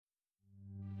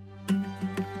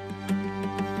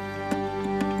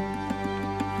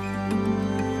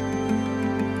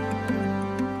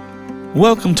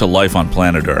Welcome to Life on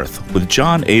Planet Earth with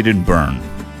John Aidan Byrne.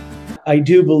 I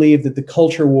do believe that the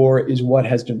culture war is what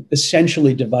has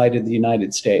essentially divided the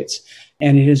United States.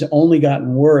 And it has only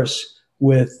gotten worse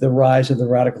with the rise of the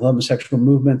radical homosexual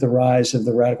movement, the rise of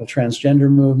the radical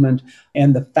transgender movement,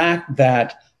 and the fact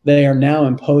that they are now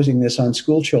imposing this on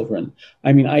school children.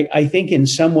 I mean, I think in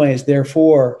some ways,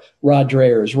 therefore, Rod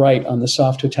Dreher is right on the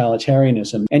soft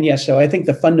totalitarianism. And yes, so I think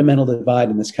the fundamental divide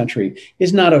in this country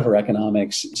is not over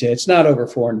economics. It's not over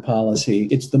foreign policy.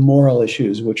 It's the moral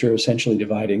issues which are essentially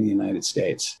dividing the United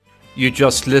States. You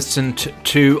just listened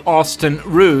to Austin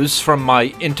Ruse from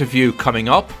my interview coming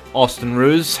up. Austin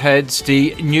Ruse heads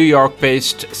the New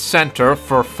York-based Center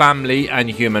for Family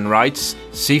and Human Rights,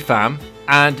 CFAM,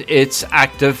 and it's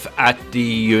active at the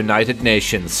United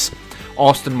Nations.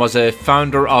 Austin was a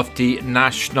founder of the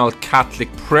National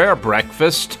Catholic Prayer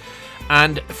Breakfast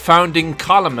and founding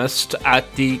columnist at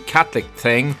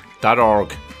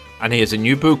thecatholicthing.org. And he has a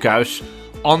new book out,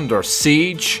 Under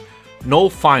Siege: No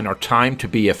Finer Time to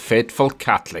Be a Faithful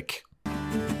Catholic.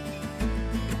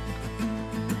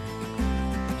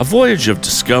 A voyage of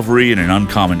discovery in an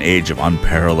uncommon age of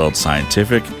unparalleled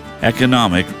scientific,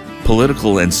 economic,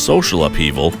 political, and social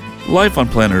upheaval, Life on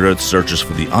Planet Earth searches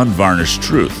for the unvarnished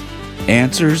truth,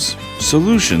 answers,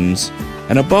 solutions,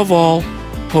 and above all,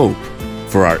 hope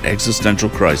for our existential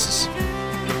crisis.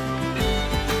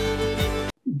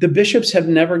 The bishops have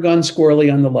never gone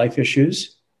squarely on the life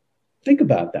issues. Think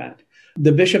about that.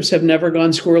 The bishops have never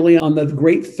gone squarely on the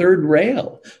great third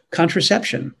rail,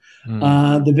 contraception.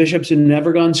 The bishops have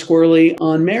never gone squarely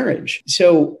on marriage.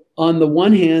 So on the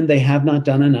one hand, they have not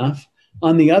done enough.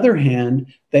 On the other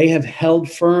hand, they have held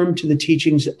firm to the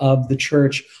teachings of the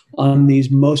church on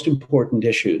these most important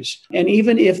issues. And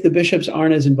even if the bishops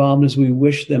aren't as involved as we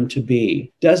wish them to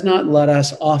be, does not let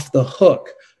us off the hook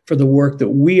for the work that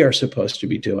we are supposed to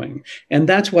be doing. And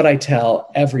that's what I tell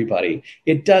everybody.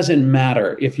 It doesn't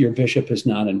matter if your bishop is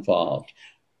not involved.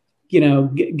 You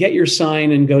know, get your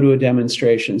sign and go to a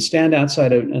demonstration. Stand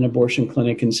outside an abortion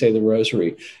clinic and say the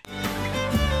rosary.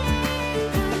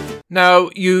 Now,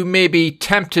 you may be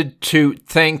tempted to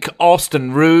think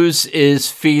Austin Ruse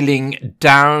is feeling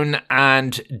down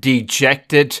and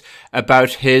dejected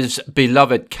about his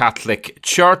beloved Catholic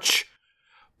Church,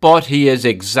 but he is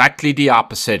exactly the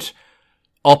opposite,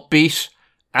 upbeat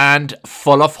and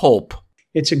full of hope.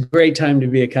 It's a great time to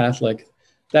be a Catholic.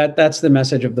 That's the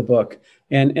message of the book,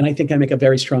 and I think I make a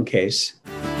very strong case.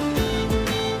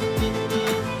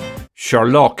 Sure,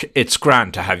 look, it's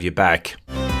grand to have you back.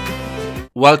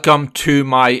 Welcome to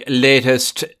my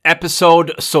latest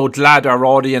episode. So glad our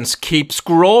audience keeps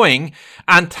growing,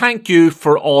 and thank you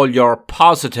for all your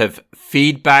positive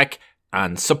feedback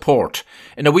and support.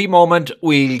 In a wee moment,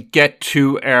 we'll get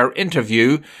to our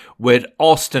interview with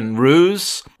Austin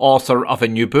Ruse, author of a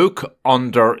new book,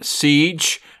 Under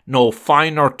Siege: No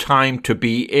Finer Time to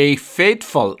Be a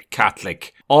Faithful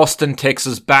Catholic. Austin takes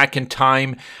us back in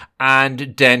time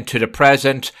and then to the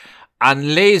present,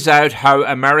 and lays out how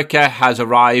America has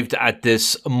arrived at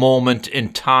this moment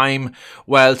in time,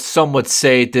 well, some would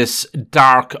say this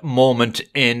dark moment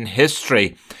in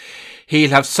history.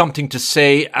 He'll have something to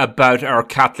say about our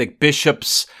Catholic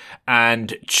bishops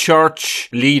and church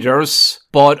leaders,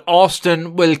 but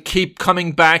Austin will keep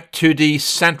coming back to the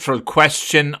central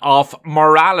question of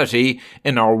morality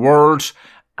in our world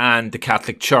and the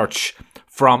Catholic Church,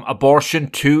 from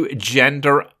abortion to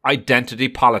gender identity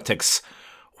politics.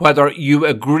 Whether you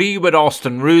agree with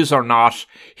Austin Ruse or not,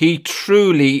 he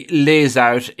truly lays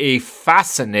out a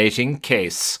fascinating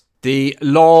case. The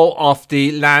law of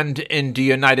the land in the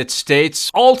United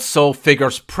States also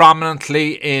figures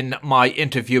prominently in my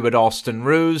interview with Austin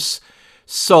Ruse.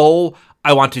 So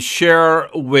I want to share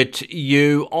with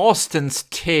you Austin's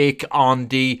take on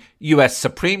the US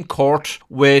Supreme Court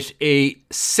with a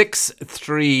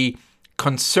 6-3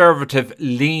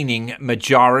 conservative-leaning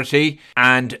majority,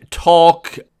 and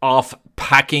talk of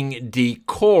packing the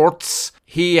courts.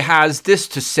 He has this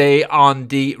to say on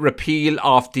the repeal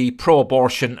of the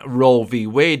pro-abortion Roe v.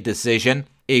 Wade decision,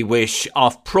 a wish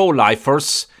of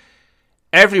pro-lifers.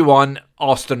 Everyone,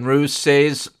 Austin Ruse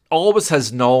says, always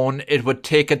has known it would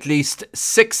take at least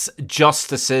 6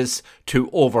 justices to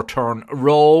overturn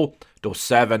Roe, though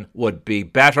 7 would be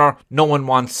better. No one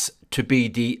wants to be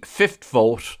the 5th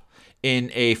vote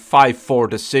in a 5-4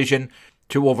 decision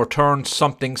to overturn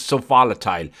something so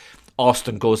volatile.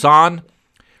 Austin goes on,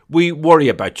 we worry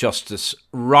about Justice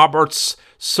Roberts,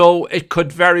 so it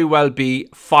could very well be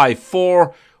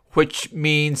 5-4, which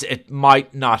means it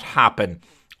might not happen.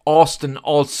 Austin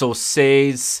also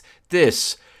says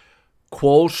this: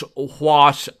 Quote,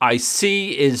 what I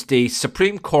see is the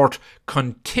Supreme Court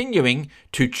continuing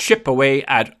to chip away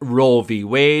at Roe v.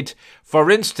 Wade. For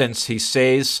instance, he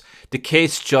says, the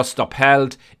case just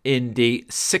upheld in the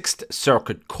Sixth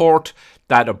Circuit Court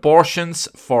that abortions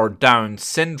for Down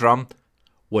syndrome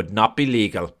would not be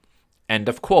legal. End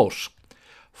of quote.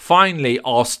 Finally,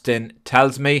 Austin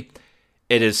tells me,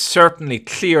 it is certainly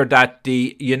clear that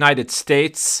the United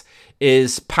States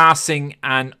is passing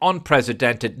an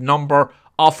unprecedented number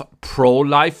of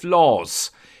pro-life laws.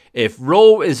 If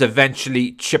Roe is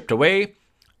eventually chipped away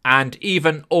and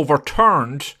even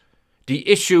overturned, the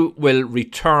issue will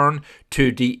return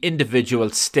to the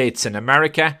individual states in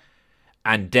America,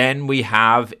 and then we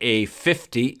have a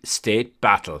 50-state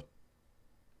battle.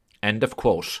 End of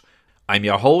quote. I'm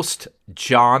your host,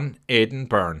 John Aidan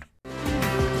Byrne.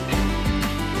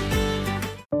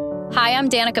 Hi, I'm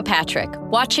Danica Patrick.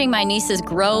 Watching my nieces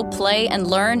grow, play, and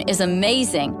learn is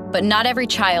amazing, but not every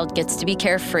child gets to be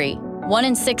carefree. 1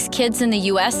 in 6 kids in the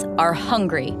U.S. are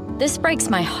hungry. This breaks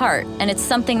my heart, and it's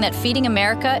something that Feeding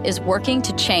America is working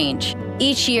to change.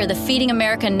 Each year, the Feeding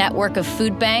America network of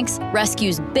food banks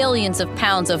rescues billions of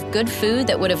pounds of good food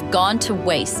that would have gone to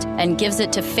waste and gives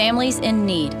it to families in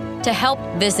need. To help,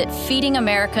 visit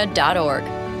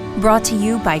feedingamerica.org. Brought to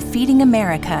you by Feeding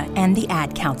America and the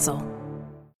Ad Council.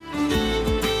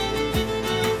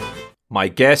 My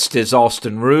guest is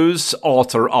Austin Ruse,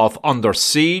 author of Under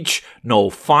Siege, No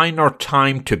Finer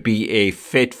Time to Be a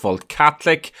Faithful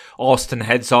Catholic. Austin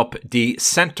heads up the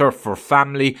Centre for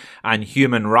Family and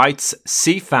Human Rights,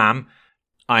 CFAM.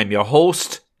 I'm your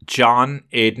host, John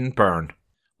Aidan Byrne.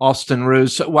 Austin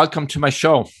Ruse, welcome to my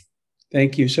show.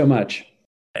 Thank you so much.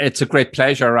 It's a great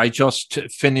pleasure. I just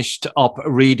finished up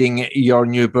reading your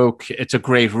new book. It's a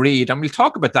great read, and we'll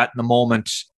talk about that in a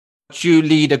moment. You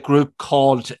lead a group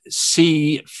called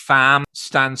CFAM.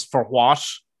 Stands for what?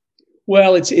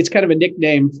 Well, it's kind of a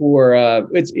nickname for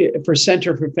for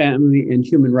Center for Family and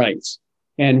Human Rights,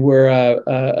 and we're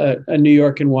a New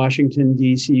York and Washington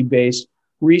D.C. based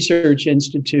research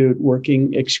institute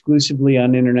working exclusively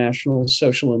on international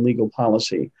social and legal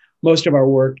policy. Most of our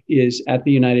work is at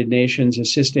the United Nations,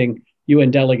 assisting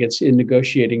UN delegates in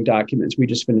negotiating documents. We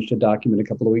just finished a document a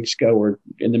couple of weeks ago. We're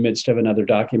in the midst of another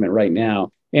document right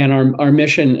now. And our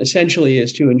mission essentially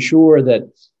is to ensure that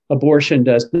abortion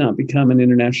does not become an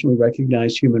internationally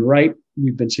recognized human right.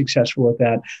 We've been successful at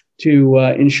that. To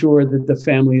ensure that the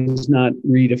family is not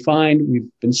redefined. We've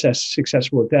been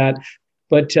successful at that.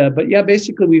 But yeah,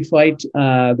 basically we fight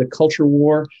the culture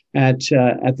war at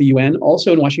the UN,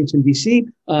 also in Washington, D.C.,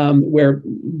 where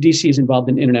D.C. is involved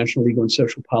in international legal and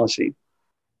social policy.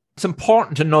 It's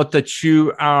important to note that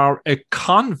you are a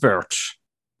convert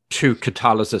to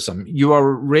Catholicism. You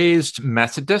are raised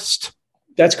Methodist.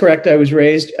 That's correct. I was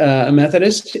raised a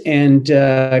Methodist and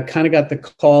kind of got the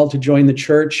call to join the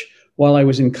church while I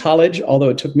was in college, although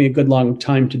it took me a good long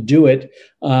time to do it.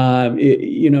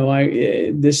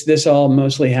 This all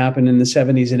mostly happened in the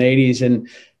 70s and 80s, and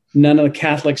none of the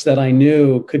Catholics that I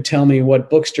knew could tell me what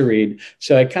books to read.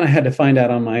 So I kind of had to find out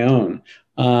on my own,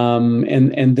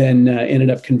 and then ended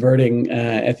up converting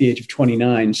at the age of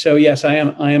 29. So yes, I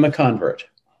am a convert.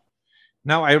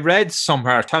 Now, I read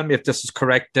somewhere, tell me if this is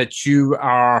correct, that you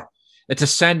are a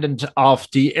descendant of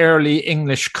the early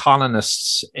English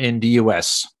colonists in the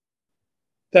US.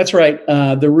 That's right.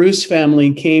 The Ruse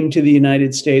family came to the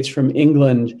United States from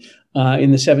England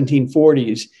in the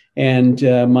 1740s, and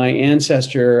my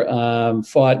ancestor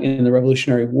fought in the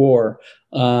Revolutionary War.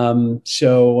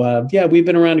 Yeah, we've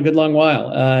been around a good long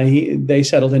while. They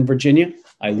settled in Virginia.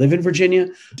 I live in Virginia.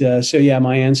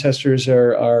 My ancestors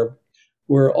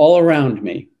were all around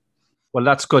me. Well,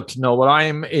 that's good to know. Well, I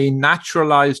am a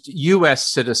naturalized U.S.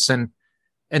 citizen,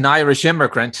 an Irish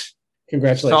immigrant.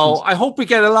 Congratulations. So I hope we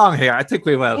get along here. I think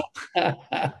we will.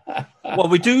 Well,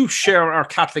 we do share our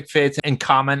Catholic faith in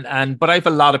common, but I have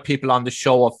a lot of people on the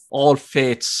show of all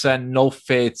faiths and no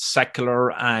faiths,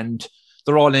 secular, and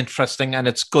they're all interesting, and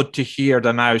it's good to hear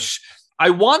them out.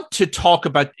 I want to talk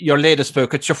about your latest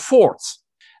book. It's your fourth.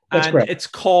 That's correct. It's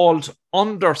called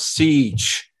Under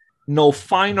Siege, No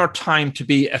Finer Time to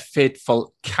Be a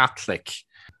Faithful Catholic.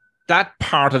 That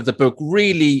part of the book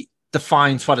really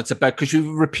defines what it's about, because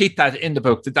you repeat that in the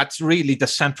book, that's really the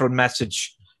central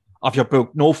message of your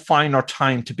book, No Finer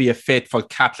Time to Be a Faithful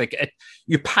Catholic.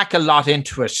 You pack a lot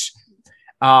into it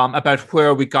about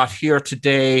where we got here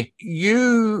today.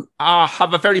 You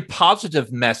have a very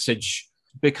positive message,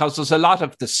 because there's a lot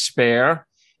of despair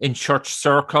in church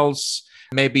circles,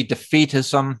 maybe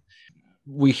defeatism.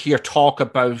 We hear talk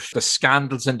about the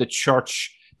scandals in the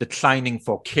church, declining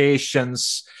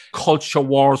vocations, culture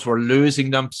wars, we're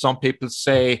losing them. Some people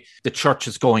say the church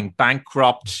is going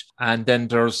bankrupt. And then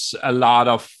there's a lot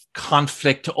of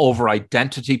conflict over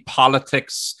identity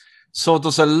politics. So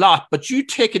there's a lot, but you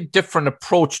take a different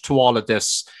approach to all of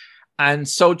this. And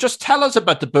so just tell us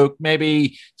about the book,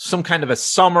 maybe some kind of a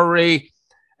summary,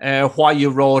 why you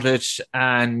wrote it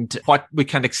and what we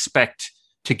can expect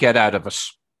to get out of it.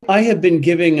 I have been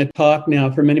giving a talk now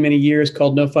for many, many years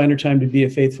called No Finer Time to Be a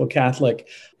Faithful Catholic.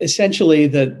 Essentially,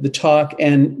 the talk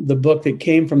and the book that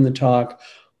came from the talk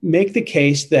make the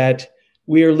case that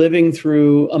we are living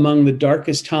through among the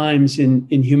darkest times in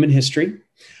human history.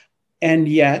 And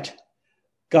yet,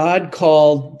 God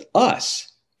called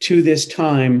us to this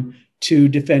time to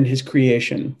defend his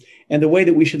creation. And the way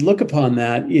that we should look upon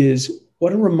that is,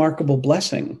 what a remarkable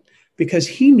blessing, because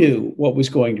he knew what was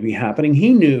going to be happening.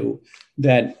 He knew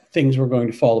that things were going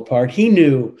to fall apart. He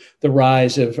knew the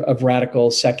rise of radical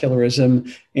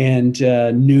secularism and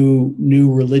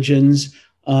new religions,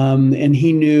 and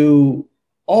he knew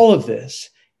all of this.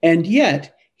 And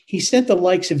yet, he sent the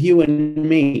likes of you and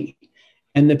me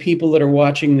and the people that are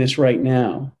watching this right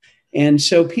now. And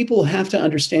so people have to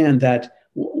understand that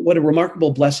what a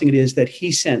remarkable blessing it is that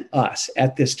he sent us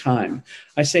at this time.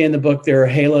 I say in the book, there are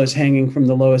halos hanging from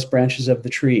the lowest branches of the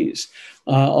trees.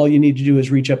 All you need to do is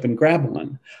reach up and grab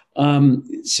one.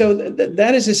 So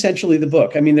that is essentially the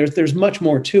book. I mean, there's much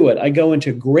more to it. I go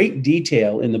into great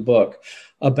detail in the book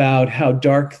about how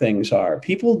dark things are.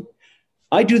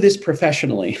 I do this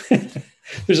professionally.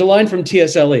 There's a line from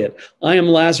T.S. Eliot: "I am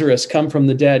Lazarus, come from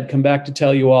the dead, come back to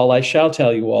tell you all, I shall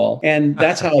tell you all." And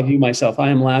that's how I view myself. I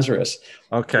am Lazarus.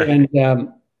 Okay.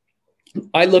 And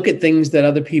I look at things that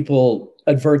other people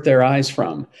avert their eyes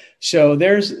from. So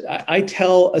I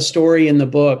tell a story in the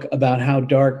book about how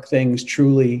dark things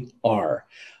truly are.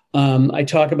 I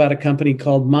talk about a company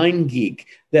called MindGeek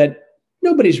that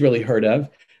nobody's really heard of.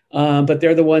 But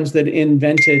they're the ones that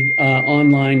invented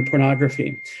online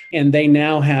pornography. And they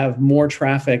now have more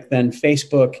traffic than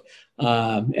Facebook,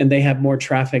 and they have more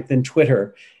traffic than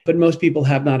Twitter. But most people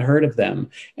have not heard of them.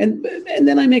 And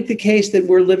then I make the case that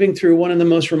we're living through one of the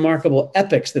most remarkable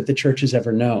epochs that the church has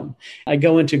ever known. I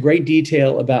go into great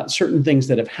detail about certain things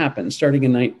that have happened, starting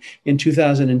in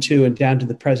 2002 and down to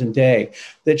the present day,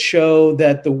 that show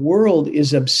that the world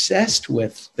is obsessed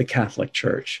with the Catholic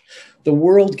Church. The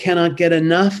world cannot get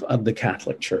enough of the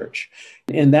Catholic Church.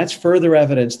 And that's further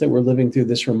evidence that we're living through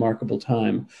this remarkable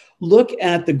time. Look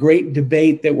at the great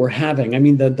debate that we're having. I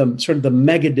mean, the sort of the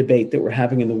mega debate that we're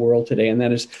having in the world today, and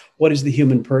that is, what is the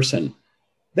human person?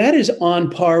 That is on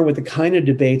par with the kind of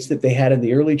debates that they had in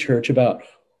the early church about,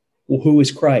 well, who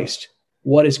is Christ?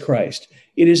 What is Christ?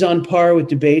 It is on par with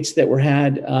debates that were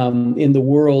had in the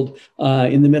world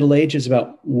in the Middle Ages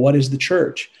about what is the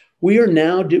church. We are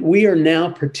now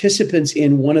participants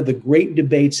in one of the great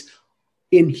debates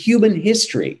in human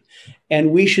history,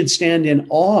 and we should stand in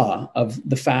awe of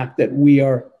the fact that we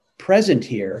are present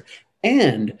here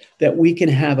and that we can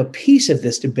have a piece of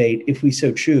this debate if we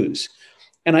so choose.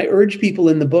 And I urge people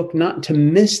in the book not to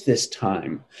miss this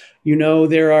time. You know,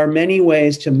 there are many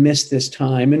ways to miss this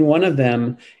time, and one of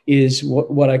them is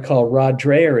what I call Rod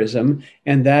Dreherism,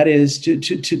 and that is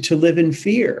to live in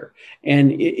fear.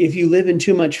 And if you live in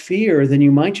too much fear, then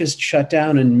you might just shut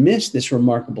down and miss this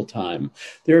remarkable time.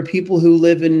 There are people who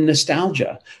live in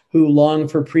nostalgia, who long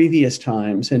for previous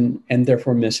times and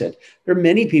therefore miss it. There are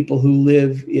many people who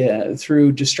live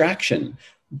through distraction,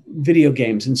 video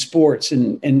games and sports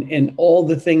and all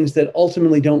the things that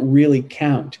ultimately don't really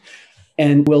count,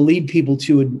 and will lead people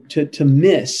to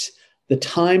miss the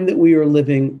time that we are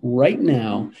living right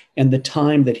now and the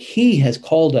time that he has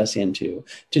called us into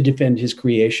to defend his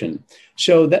creation.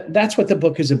 So that's what the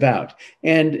book is about.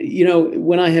 And, you know,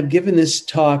 when I have given this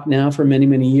talk now for many,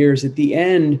 many years, at the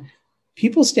end,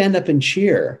 people stand up and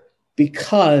cheer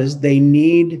because they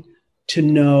need to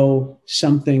know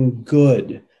something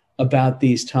good about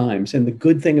these times. And the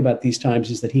good thing about these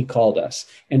times is that he called us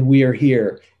and we are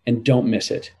here, and don't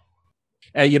miss it.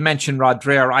 You mentioned Rod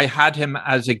Dreher. I had him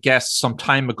as a guest some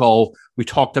time ago. We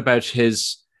talked about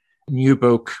his new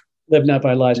book, Live Not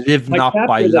by Lies. Live Not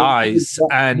by Lies.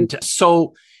 And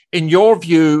so in your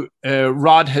view,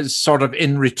 Rod is sort of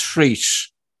in retreat,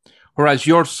 whereas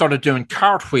you're sort of doing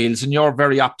cartwheels and you're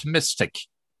very optimistic.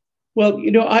 Well,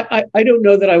 you know, I don't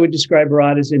know that I would describe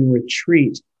Rod as in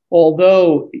retreat,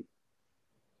 although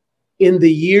in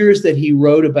the years that he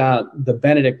wrote about the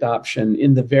Benedict option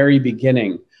in the very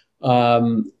beginning,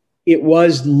 it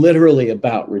was literally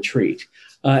about retreat.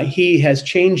 He has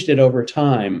changed it over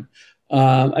time.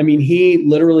 I mean, he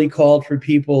literally called for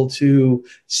people to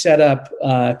set up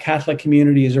Catholic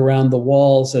communities around the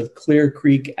walls of Clear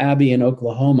Creek Abbey in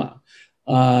Oklahoma.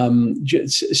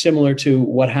 similar to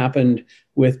what happened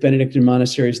with Benedictine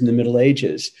monasteries in the Middle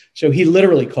Ages. So he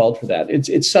literally called for that.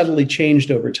 It's subtly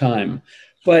changed over time.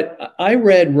 But I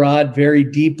read Rod very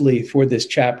deeply for this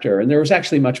chapter, and there was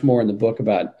actually much more in the book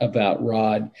about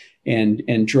Rod and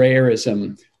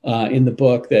Dreyerism in the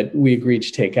book that we agreed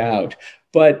to take out.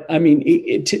 But I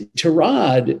mean, to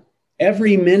Rod,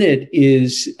 every minute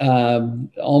is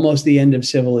almost the end of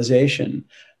civilization.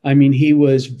 I mean, he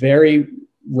was very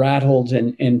rattled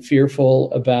and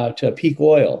fearful about peak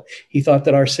oil. He thought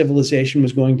that our civilization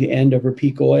was going to end over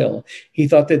peak oil. He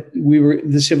thought that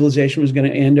the civilization was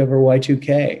going to end over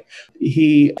Y2K.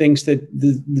 He thinks that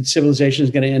the civilization is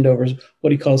going to end over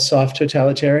what he calls soft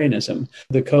totalitarianism.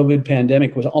 The COVID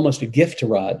pandemic was almost a gift to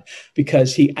Rod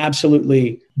because he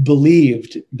absolutely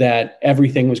believed that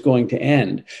everything was going to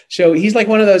end. So he's like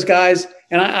one of those guys,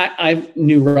 and I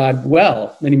knew Rod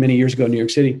well many, many years ago in New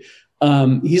York City.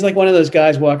 He's like one of those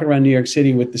guys walking around New York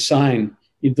City with the sign,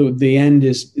 the end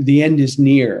is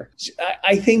near.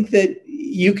 I think that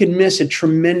you can miss a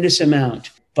tremendous amount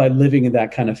by living in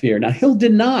that kind of fear. Now, he'll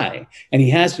deny, and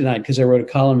he has denied, because I wrote a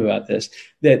column about this,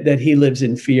 that he lives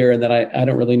in fear, and that I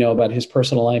don't really know about his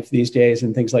personal life these days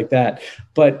and things like that.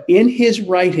 But in his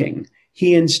writing,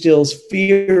 he instills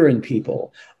fear in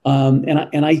people.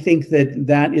 And I think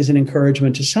that is an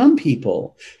encouragement to some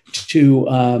people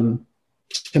to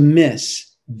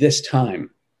miss this time.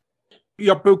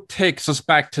 Your book takes us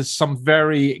back to some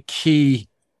very key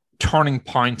turning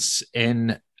points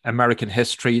in American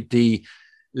history, the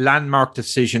landmark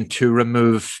decision to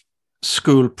remove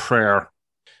school prayer,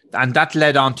 and that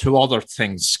led on to other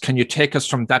things. Can you take us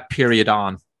from that period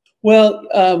on? Well,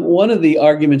 one of the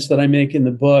arguments that I make in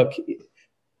the book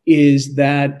is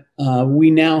that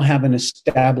we now have an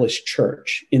established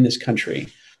church in this country.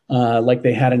 Like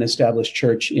they had an established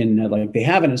church they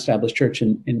have an established church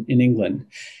in England.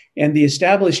 And the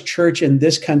established church in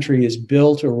this country is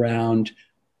built around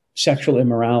sexual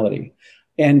immorality.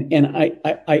 And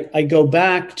I go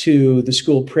back to the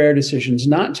school prayer decisions,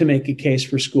 not to make a case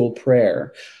for school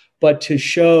prayer, but to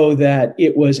show that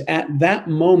it was at that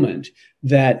moment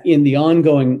that in the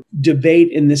ongoing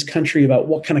debate in this country about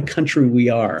what kind of country we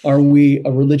are we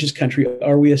a religious country?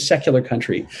 Are we a secular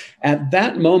country? At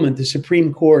that moment, the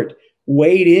Supreme Court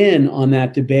weighed in on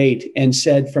that debate and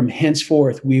said, from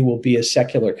henceforth, we will be a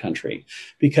secular country,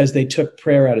 because they took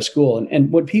prayer out of school.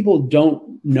 And what people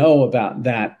don't know about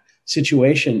that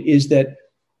situation is that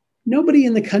nobody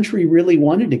in the country really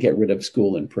wanted to get rid of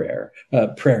school and prayer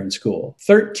in school.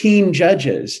 13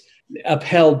 judges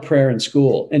upheld prayer in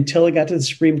school until it got to the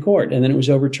Supreme Court, and then it was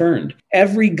overturned.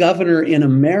 Every governor in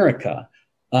America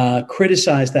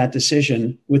criticized that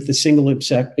decision, with the single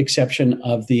exception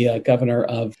of the governor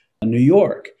of New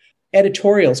York.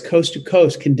 Editorials coast to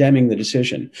coast condemning the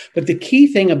decision. But the key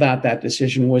thing about that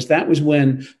decision was that was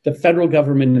when the federal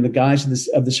government, in the guise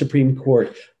of the Supreme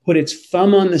Court, put its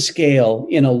thumb on the scale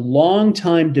in a long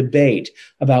time debate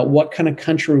about what kind of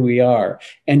country we are,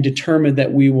 and determined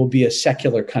that we will be a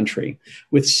secular country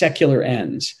with secular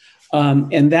ends.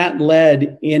 And that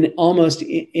led almost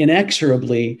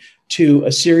inexorably to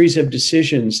a series of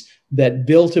decisions that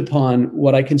built upon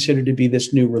what I consider to be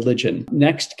this new religion.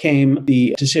 Next came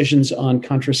the decisions on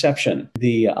contraception,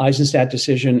 the Eisenstadt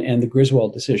decision and the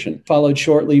Griswold decision, followed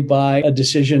shortly by a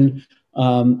decision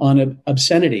on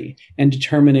obscenity, and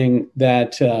determining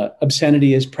that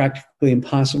obscenity is practically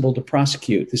impossible to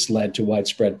prosecute. This led to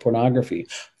widespread pornography,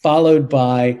 followed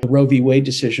by the Roe v. Wade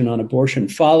decision on abortion,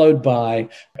 followed by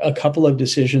a couple of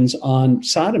decisions on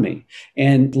sodomy,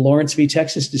 and the Lawrence v.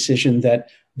 Texas decision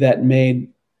that made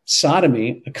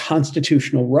sodomy a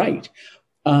constitutional right,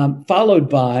 followed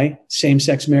by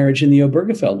same-sex marriage in the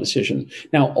Obergefell decision.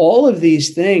 Now, all of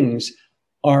these things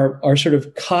are sort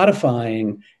of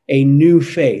codifying a new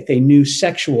faith, a new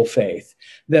sexual faith,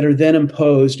 that are then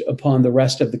imposed upon the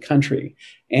rest of the country.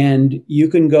 And you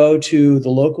can go to the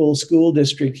local school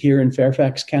district here in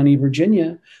Fairfax County,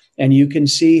 Virginia, and you can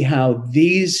see how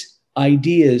these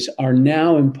ideas are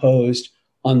now imposed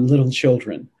on little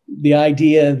children. The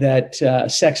idea that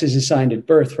sex is assigned at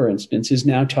birth, for instance, is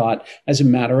now taught as a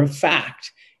matter of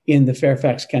fact in the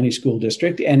Fairfax County School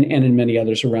District and in many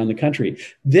others around the country.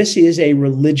 This is a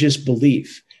religious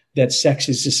belief that sex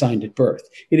is assigned at birth.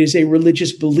 It is a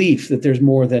religious belief that there's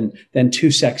more than two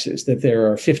sexes, that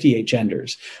there are 58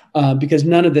 genders, because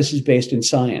none of this is based in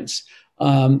science.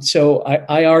 So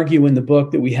I argue in the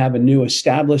book that we have a new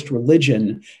established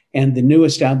religion, And the new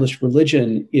established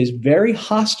religion is very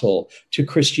hostile to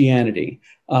Christianity,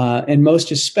 and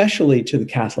most especially to the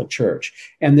Catholic Church.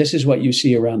 And this is what you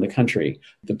see around the country,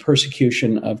 the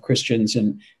persecution of Christians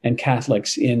and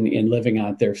Catholics in living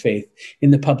out their faith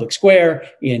in the public square,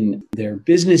 in their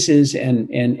businesses, and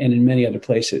in many other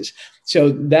places. So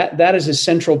that is a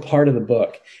central part of the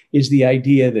book, is the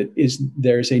idea that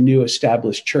there's a new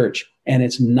established church, and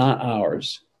it's not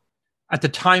ours. At the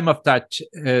time of that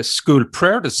school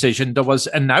prayer decision, there was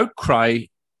an outcry.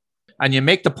 And you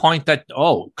make the point that,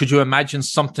 could you imagine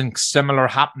something similar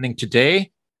happening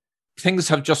today? Things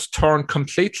have just turned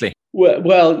completely.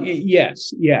 Well,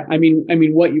 yes, yeah. I mean,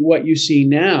 what you see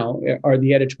now are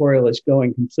the editorialists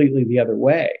going completely the other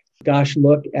way. Gosh,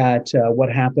 look at what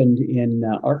happened in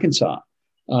Arkansas,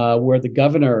 where the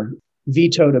governor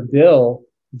vetoed a bill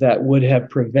that would have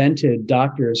prevented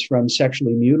doctors from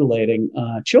sexually mutilating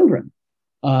children,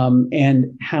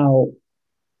 and how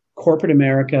corporate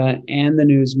America and the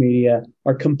news media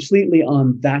are completely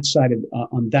on that side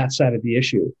of the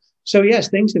issue. So yes,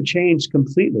 things have changed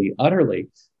completely, utterly.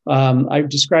 I've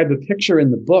described a picture in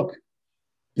the book.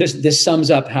 This sums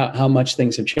up how much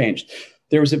things have changed.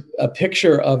 There was a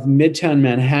picture of Midtown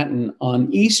Manhattan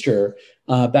on Easter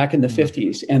back in the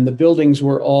 50s, and the buildings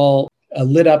were all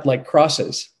lit up like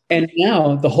crosses. And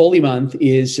now the holy month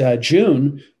is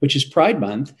June, which is Pride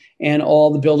Month, and all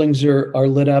the buildings are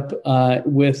lit up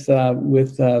with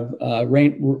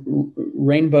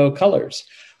rainbow colors.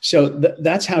 So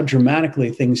that's how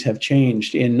dramatically things have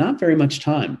changed in not very much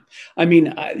time. I mean,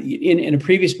 in a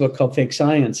previous book called Fake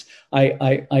Science,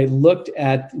 I looked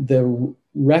at the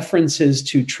references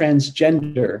to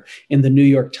transgender in the New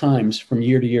York Times from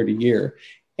year to year to year.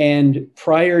 And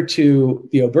prior to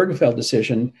the Obergefell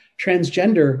decision,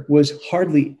 transgender was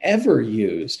hardly ever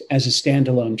used as a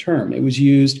standalone term. It was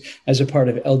used as a part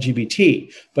of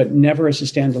LGBT, but never as a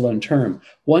standalone term.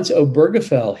 Once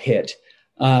Obergefell hit,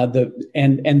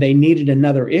 and they needed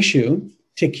another issue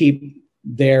to keep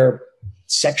their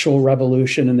sexual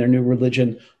revolution and their new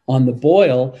religion on the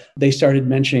boil, they started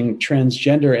mentioning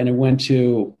transgender, and it went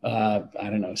to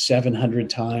 700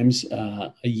 times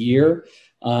a year.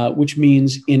 Which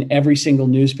means in every single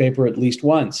newspaper at least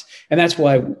once. And that's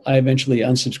why I eventually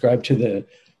unsubscribed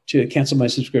to cancel my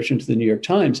subscription to the New York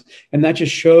Times. And that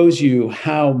just shows you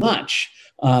how much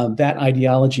that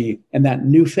ideology and that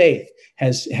new faith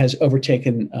has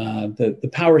overtaken the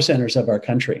power centers of our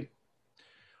country.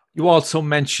 You also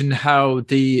mentioned how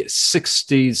the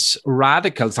 60s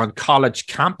radicals on college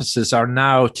campuses are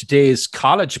now today's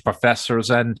college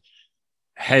professors and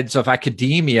heads of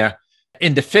academia.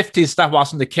 In the 50s, that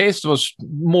wasn't the case. There was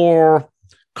more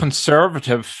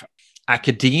conservative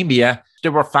academia. They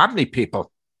were family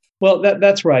people. Well,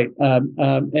 that's right.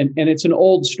 And it's an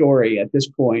old story at this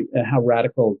point, how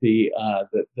radical the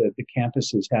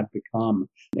campuses have become.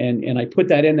 And I put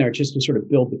that in there just to sort of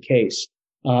build the case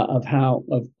of how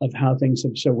things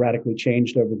have so radically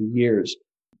changed over the years.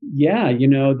 Yeah,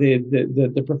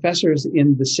 the professors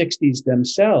in the 60s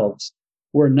themselves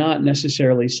were not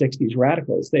necessarily 60s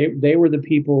radicals. They were the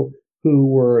people who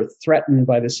were threatened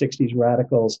by the 60s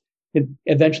radicals. It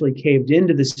eventually caved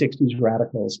into the 60s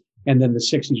radicals, and then the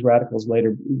 60s radicals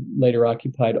later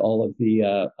occupied all of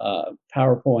the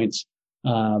PowerPoints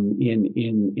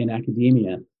in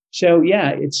academia. So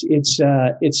yeah,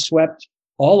 it's swept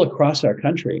all across our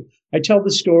country. I tell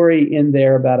the story in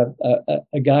there about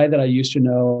a guy that I used to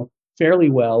know fairly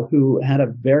well who had a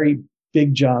very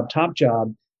big job, top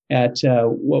job, at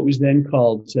what was then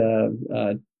called,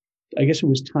 I guess it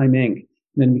was Time Inc., and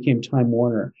then became Time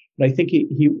Warner. But I think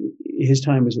his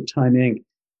time was at Time Inc.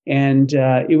 And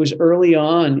it was early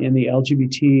on in the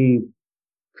LGBT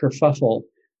kerfuffle,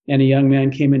 and a young man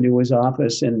came into his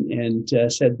office and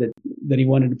said that he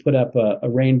wanted to put up a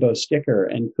rainbow sticker,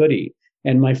 and could he?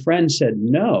 And my friend said,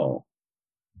 no,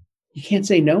 you can't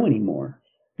say no anymore.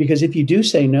 Because if you do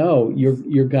say no,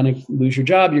 you're going to lose your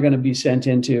job. You're going to be sent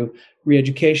into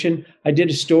re-education. I did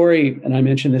a story, and I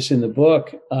mentioned this in the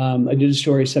book. I did a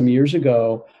story some years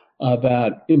ago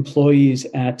about employees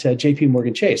at JP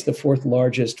Morgan Chase, the fourth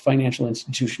largest financial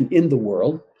institution in the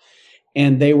world.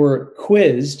 And they were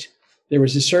quizzed. There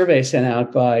was a survey sent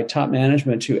out by top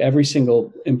management to every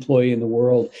single employee in the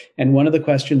world. And one of the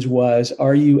questions was,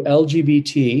 are you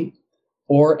LGBT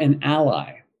or an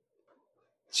ally?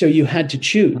 So you had to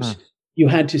choose. You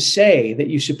had to say that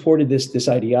you supported this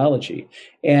ideology.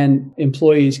 And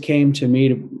employees came to me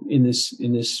in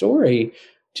this story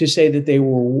to say that they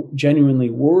were genuinely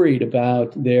worried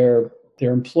about their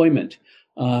employment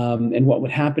and what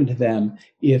would happen to them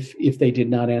if they did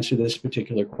not answer this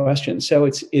particular question. So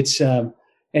it's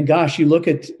And gosh, you look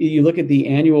at the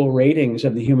annual ratings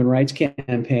of the Human Rights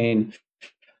Campaign,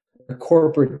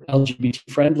 corporate LGBT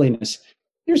friendliness.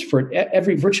 There's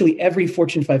virtually every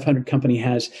Fortune 500 company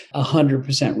has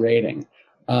 100% rating,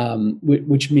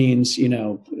 which means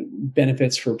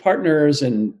benefits for partners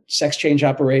and sex change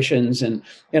operations and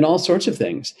all sorts of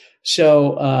things.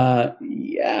 So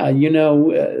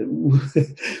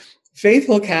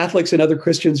faithful Catholics and other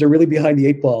Christians are really behind the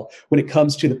eight ball when it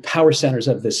comes to the power centers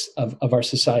of our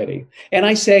society. And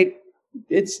I say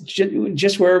it's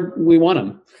just where we want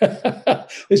them.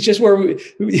 It's just where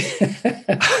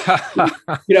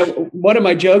one of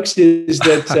my jokes is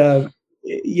that,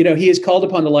 he has called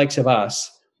upon the likes of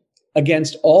us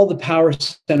against all the power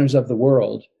centers of the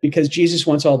world because Jesus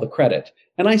wants all the credit.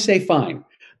 And I say, fine.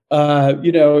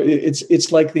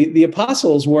 It's like the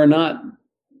apostles were not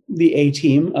the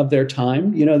A-team of their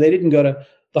time. They didn't go to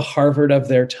the Harvard of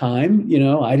their time.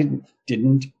 I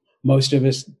didn't. Most of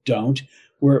us don't.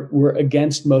 We're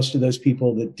against most of those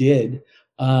people that did.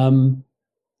 And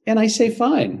I say,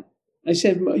 fine. I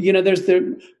said,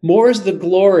 more is the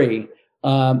glory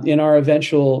in our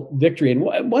eventual victory.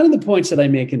 And one of the points that I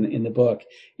make in the book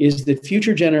is that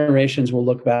future generations will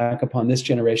look back upon this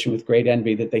generation with great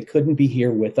envy that they couldn't be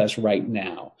here with us right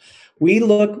now. We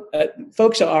look at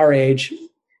folks our age.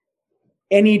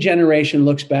 Any generation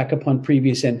looks back upon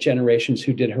previous generations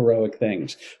who did heroic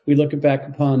things. We look back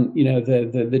upon,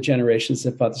 the generations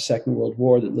that fought the Second World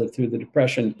War, that lived through the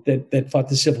Depression, that fought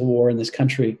the Civil War in this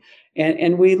country.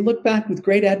 And we look back with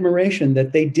great admiration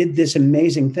that they did this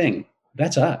amazing thing.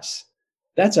 That's us.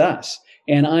 That's us.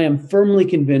 And I am firmly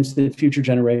convinced that future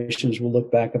generations will look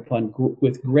back upon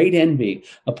with great envy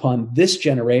upon this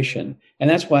generation. And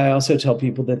that's why I also tell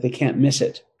people that they can't miss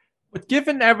it. But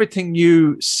given everything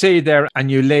you say there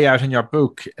and you lay out in your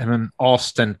book,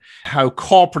 Austin, how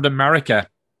corporate America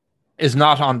is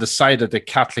not on the side of the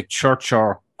Catholic Church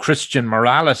or Christian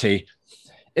morality,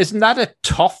 isn't that a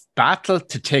tough battle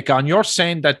to take on? You're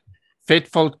saying that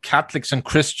faithful Catholics and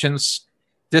Christians,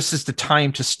 this is the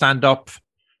time to stand up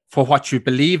for what you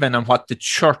believe in and what the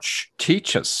church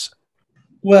teaches.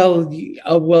 Well,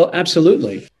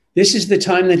 absolutely. This is the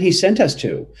time that he sent us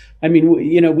to. I mean,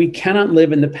 we cannot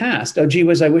live in the past. Oh, gee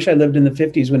whiz, I wish I lived in the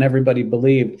 50s when everybody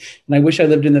believed. And I wish I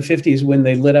lived in the 50s when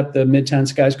they lit up the Midtown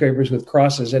skyscrapers with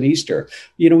crosses at Easter.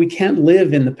 We can't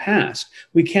live in the past.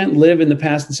 We can't live in the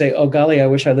past and say, oh, golly, I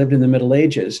wish I lived in the Middle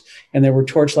Ages and there were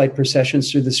torchlight processions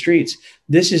through the streets.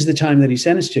 This is the time that he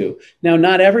sent us to. Now,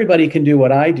 not everybody can do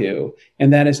what I do,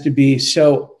 and that is to be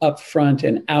so upfront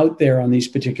and out there on these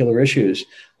particular issues.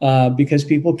 Because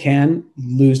people can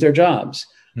lose their jobs.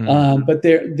 But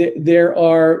there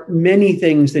are many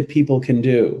things that people can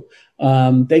do.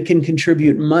 They can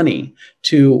contribute money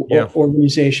to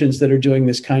organizations that are doing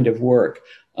this kind of work.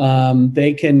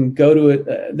 They can go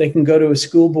to a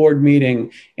school board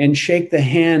meeting and shake the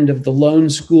hand of the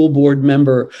lone school board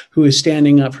member who is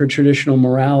standing up for traditional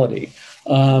morality.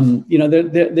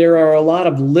 There are a lot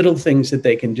of little things that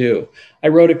they can do. I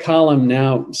wrote a column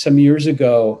now some years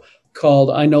ago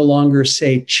called I No Longer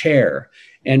Say Chair.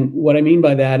 And what I mean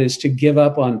by that is to give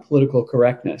up on political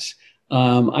correctness.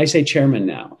 I say chairman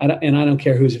now, and I don't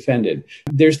care who's offended.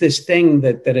 There's this thing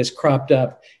that has cropped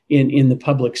up in the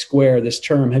public square, this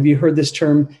term. Have you heard this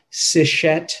term,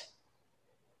 cishet?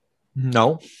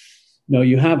 No,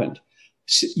 you haven't.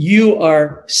 You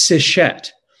are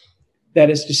cishet. That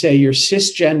is to say, you're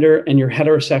cisgender and you're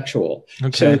heterosexual.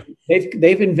 Okay. So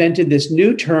they've invented this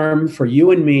new term for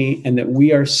you and me, and that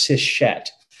we are cishet.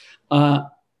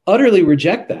 Utterly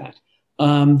reject that.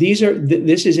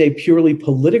 This is a purely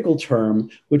political term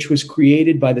which was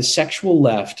created by the sexual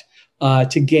left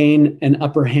to gain an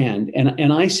upper hand.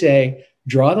 And I say,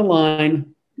 draw the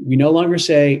line. We no longer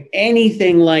say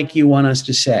anything like you want us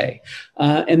to say.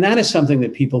 And that is something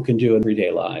that people can do in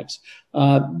everyday lives.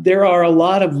 There are a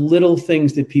lot of little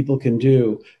things that people can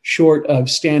do short of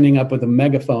standing up with a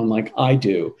megaphone like I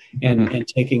do and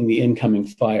taking the incoming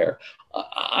fire.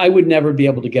 I would never be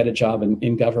able to get a job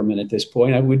in government at this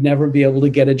point. I would never be able to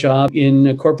get a job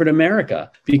in corporate America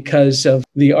because of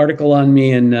the article on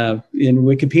me in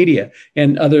Wikipedia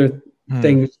and other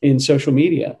things in social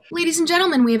media. Ladies and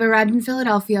gentlemen, we have arrived in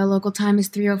Philadelphia. Local time is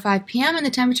 3:05 p.m. and the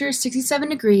temperature is 67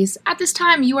 degrees. At this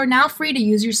time, you are now free to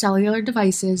use your cellular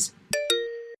devices.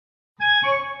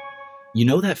 You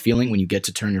know that feeling when you get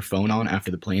to turn your phone on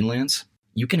after the plane lands?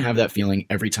 You can have that feeling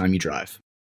every time you drive.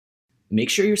 Make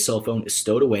sure your cell phone is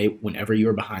stowed away whenever you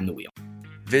are behind the wheel.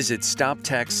 Visit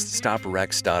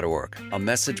StopTextStopWrecks.org, a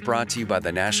message brought to you by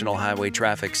the National Highway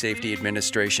Traffic Safety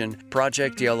Administration,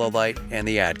 Project Yellow Light, and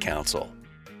the Ad Council.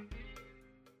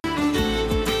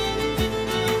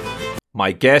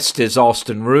 My guest is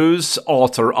Austin Ruse,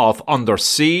 author of Under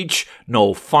Siege,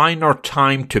 No Finer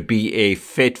Time to Be a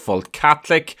Faithful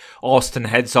Catholic. Austin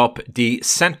heads up the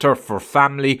Centre for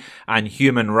Family and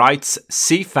Human Rights,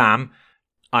 CFAM.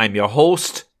 I'm your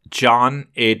host, John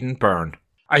Aidan Byrne.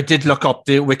 I did look up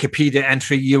the Wikipedia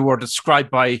entry. You were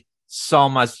described by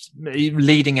some as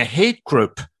leading a hate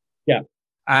group. Yeah.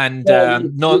 And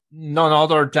none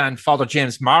other than Father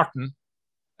James Martin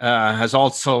has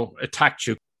also attacked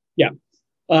you.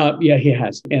 Yeah, he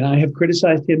has. And I have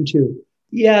criticized him too.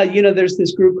 Yeah, there's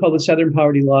this group called the Southern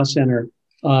Poverty Law Center,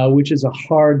 which is a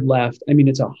hard left. I mean,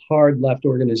 it's a hard left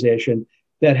organization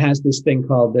that has this thing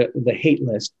called the hate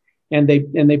list. And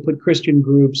they put Christian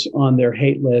groups on their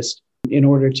hate list in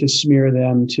order to smear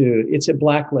them it's a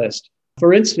blacklist.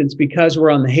 For instance, because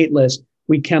we're on the hate list,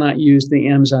 we cannot use the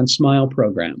Amazon Smile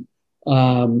program,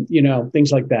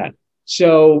 things like that.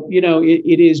 So,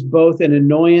 it is both an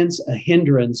annoyance, a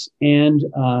hindrance, and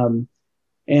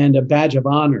a badge of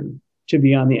honor to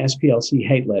be on the SPLC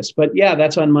hate list. But yeah,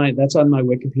 that's on my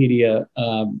Wikipedia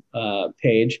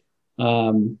page.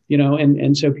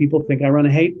 And so people think I run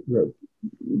a hate group,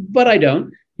 but I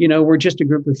don't. We're just a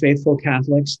group of faithful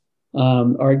Catholics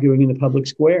arguing in the public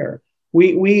square.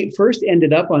 We first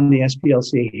ended up on the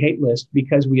SPLC hate list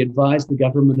because we advised the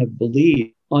government of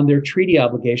Belize on their treaty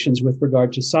obligations with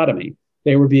regard to sodomy.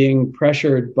 They were being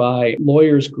pressured by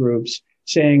lawyers groups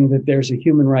saying that there's a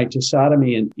human right to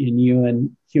sodomy in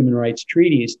UN human rights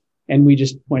treaties. And we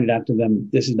just pointed out to them,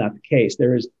 this is not the case.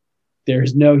 There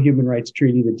is no human rights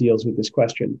treaty that deals with this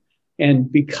question.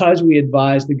 And because we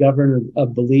advised the governor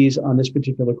of Belize on this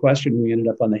particular question, we ended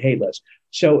up on the hate list.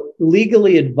 So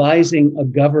legally advising a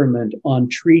government on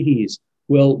treaties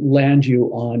will land you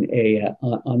on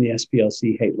the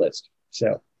SPLC hate list.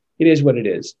 So it is what it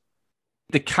is.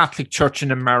 The Catholic Church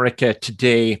in America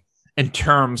today, in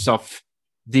terms of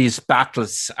these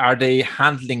battles, are they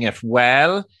handling it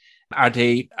well? Are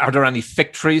there any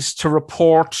victories to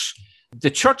report?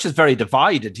 The church is very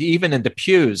divided, even in the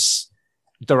pews.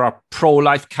 There are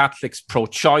pro-life Catholics,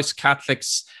 pro-choice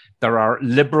Catholics. There are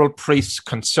liberal priests,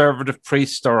 conservative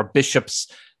priests. There are bishops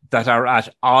that are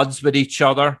at odds with each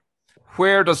other.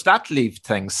 Where does that leave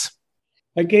things?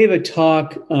 I gave a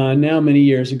talk now many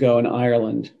years ago in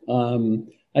Ireland.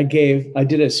 I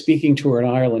did a speaking tour in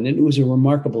Ireland, and it was a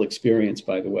remarkable experience,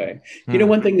 by the way.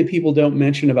 One thing that people don't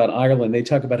mention about Ireland, they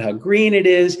talk about how green it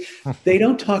is. They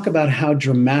don't talk about how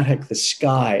dramatic the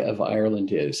sky of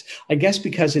Ireland is. I guess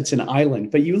because it's an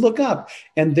island, but you look up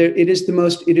and it is the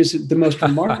most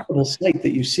remarkable sight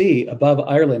that you see above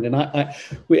Ireland. And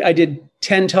I did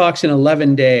 10 talks in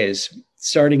 11 days,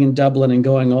 starting in Dublin and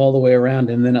going all the way around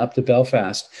and then up to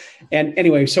Belfast. And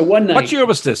anyway, so one night. What year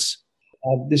was this?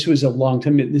 This was a long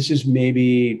time. This is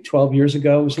maybe 12 years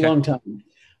ago. It was a long time.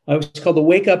 It was called the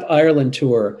Wake Up Ireland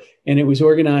Tour, and it was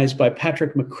organized by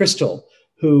Patrick McChrystal,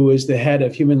 who is the head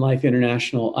of Human Life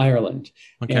International Ireland.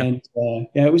 Okay. And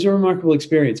it was a remarkable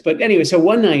experience. But anyway, so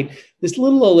one night, this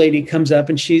little old lady comes up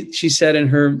and she said in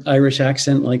her Irish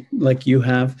accent, like you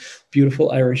have,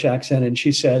 beautiful Irish accent, and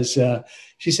she says,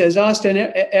 Austin,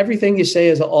 everything you say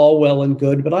is all well and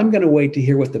good, but I'm going to wait to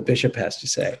hear what the bishop has to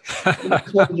say. And I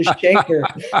just wanted to shake her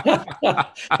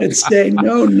and say,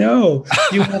 no,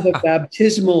 you have a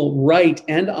baptismal right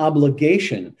and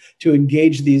obligation to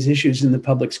engage these issues in the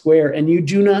public square, and you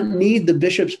do not need the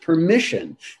bishop's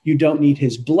permission. You don't need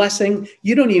his blessing.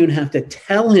 You don't even have to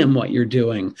tell him what you're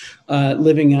doing,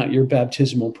 living out your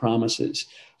baptismal promises.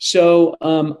 So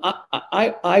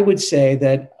I would say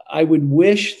that I would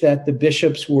wish that the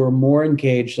bishops were more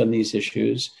engaged on these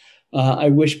issues. I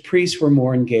wish priests were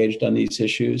more engaged on these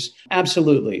issues.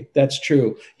 Absolutely, that's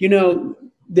true.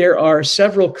 There are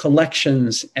several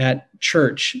collections at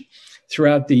church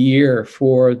throughout the year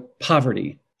for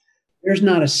poverty. There's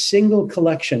not a single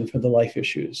collection for the life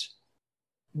issues.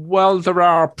 Well, there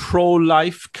are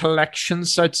pro-life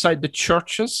collections outside the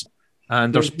churches,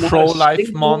 and there's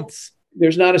pro-life month.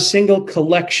 There's not a single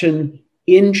collection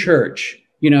in church.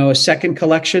 A second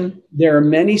collection. There are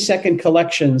many second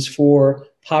collections for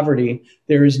poverty.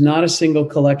 There is not a single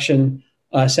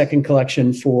second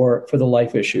collection for the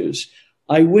life issues.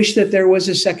 I wish that there was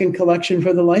a second collection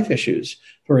for the life issues,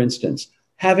 for instance.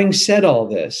 Having said all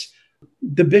this,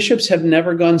 the bishops have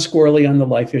never gone squarely on the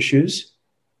life issues.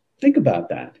 Think about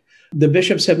that. The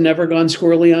bishops have never gone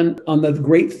squarely on the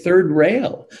great third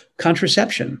rail,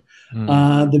 contraception.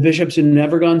 The bishops have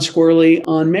never gone squarely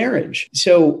on marriage.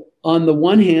 So on the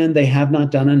one hand, they have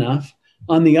not done enough.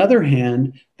 On the other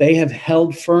hand, they have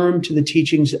held firm to the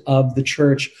teachings of the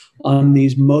church on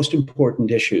these most important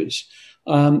issues.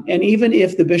 And even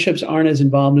if the bishops aren't as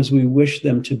involved as we wish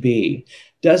them to be,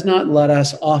 does not let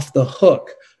us off the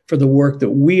hook for the work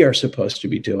that we are supposed to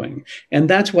be doing. And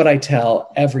that's what I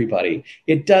tell everybody.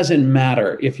 It doesn't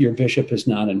matter if your bishop is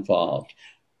not involved.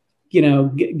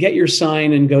 Get your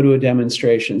sign and go to a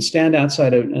demonstration. Stand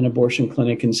outside an abortion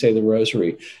clinic and say the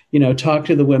rosary. Talk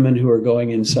to the women who are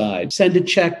going inside. Send a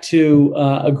check to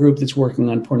a group that's working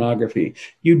on pornography.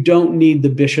 You don't need the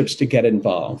bishops to get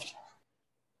involved.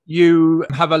 You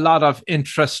have a lot of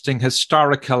interesting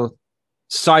historical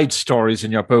side stories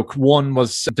in your book. One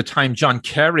was the time John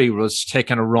Kerry was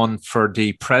taking a run for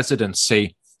the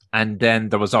presidency, and then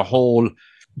there was a whole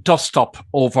dust-up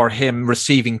over him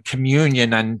receiving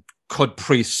communion, and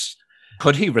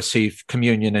could he receive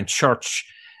communion in church?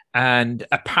 And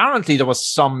apparently there was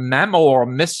some memo or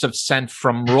missive sent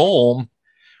from Rome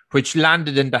which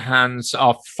landed in the hands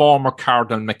of former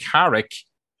Cardinal McCarrick,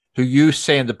 who you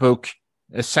say in the book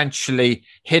essentially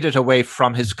hid it away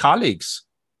from his colleagues.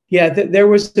 Yeah, there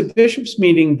was the bishops'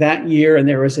 meeting that year, and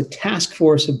there was a task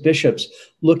force of bishops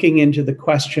looking into the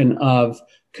question of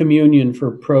communion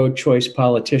for pro-choice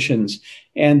politicians.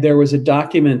 And there was a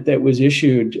document that was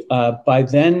issued by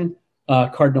then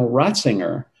Cardinal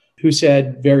Ratzinger, who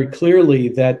said very clearly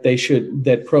that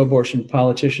that pro-abortion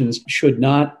politicians should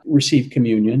not receive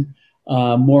communion.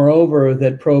 Moreover,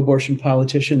 that pro-abortion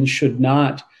politicians should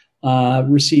not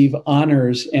receive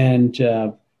honors and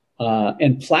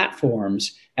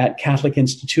platforms at Catholic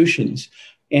institutions.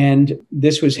 And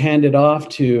this was handed off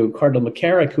to Cardinal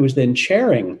McCarrick, who was then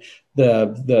chairing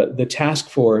the task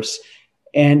force.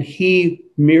 And he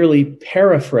merely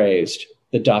paraphrased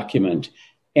the document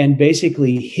and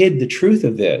basically hid the truth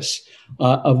of this,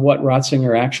 of what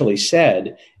Ratzinger actually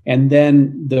said. And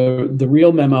then the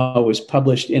real memo was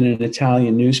published in an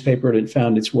Italian newspaper, and it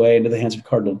found its way into the hands of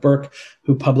Cardinal Burke,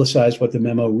 who publicized what the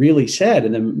memo really said.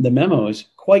 And the memo is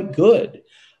quite good.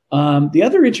 The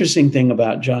other interesting thing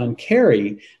about John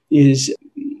Kerry is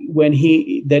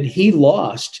he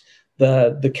lost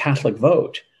the Catholic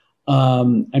vote.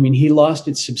 He lost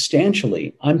it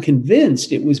substantially. I'm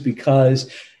convinced it was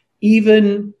because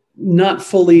even not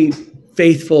fully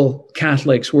faithful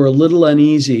Catholics were a little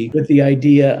uneasy with the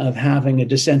idea of having a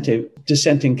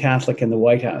dissenting Catholic in the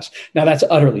White House. Now that's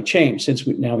utterly changed since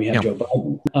we have Joe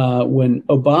Biden. When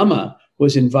Obama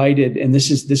was invited, and this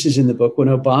is in the book, when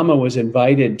Obama was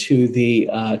invited to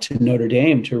to Notre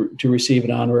Dame to receive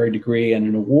an honorary degree and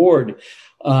an award,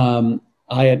 I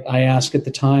asked at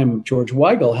the time George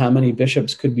Weigel how many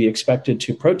bishops could be expected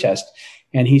to protest,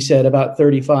 and he said about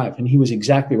 35, and he was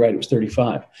exactly right. It was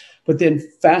 35. But then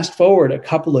fast forward a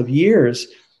couple of years,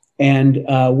 and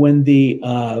when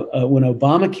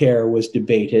Obamacare was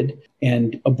debated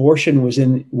and abortion was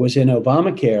in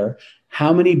Obamacare,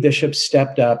 how many bishops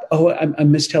stepped up? Oh,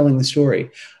 I'm mistelling the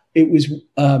story. It was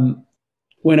when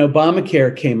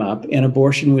Obamacare came up and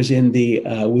abortion was in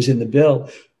the bill.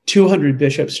 200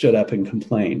 bishops stood up and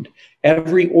complained.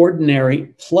 Every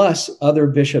ordinary plus other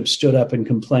bishops stood up and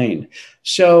complained.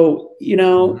 So,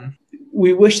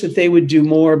 we wish that they would do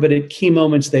more, but at key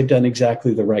moments, they've done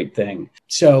exactly the right thing.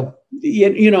 So,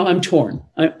 I'm torn.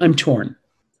 I'm torn.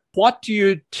 What do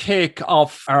you take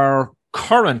of our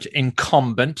current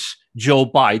incumbent, Joe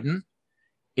Biden,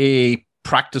 a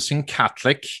practicing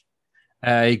Catholic?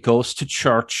 He goes to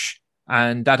church,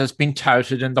 and that has been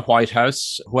touted in the White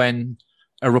House when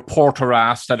a reporter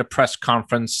asked at a press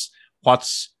conference,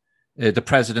 what's the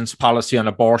president's policy on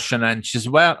abortion? And she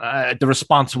said, the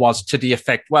response was to the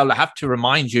effect, well, I have to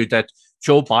remind you that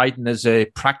Joe Biden is a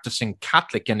practicing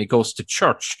Catholic and he goes to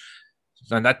church.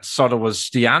 And that sort of was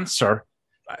the answer.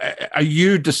 Are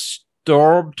you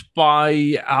disturbed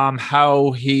by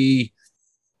how he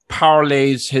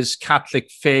parlays his Catholic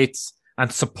faith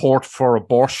and support for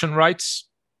abortion rights?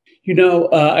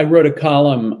 I wrote a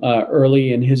column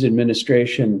early in his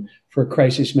administration for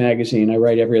Crisis Magazine. I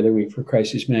write every other week for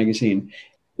Crisis Magazine.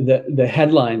 The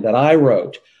headline that I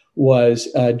wrote was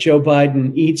Joe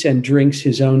Biden eats and drinks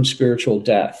his own spiritual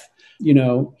death.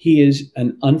 He is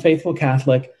an unfaithful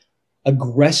Catholic,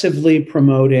 aggressively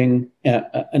promoting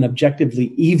an objectively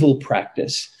evil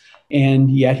practice.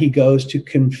 And yet he goes to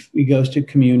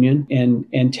communion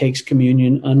and takes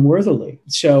communion unworthily.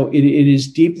 So it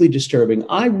is deeply disturbing.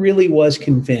 I really was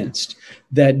convinced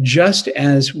that just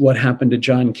as what happened to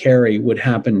John Kerry would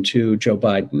happen to Joe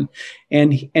Biden,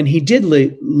 and he did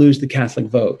lose the Catholic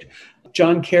vote.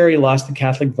 John Kerry lost the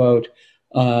Catholic vote.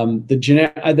 There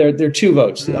are two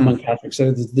votes among Catholics.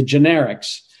 So there's the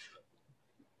generics,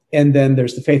 and then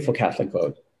there's the faithful Catholic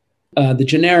vote. The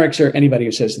generics are anybody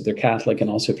who says that they're Catholic, and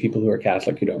also people who are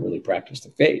Catholic who don't really practice the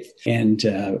faith and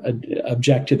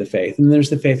object to the faith. And there's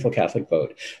the faithful Catholic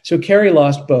vote. So Kerry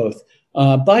lost both.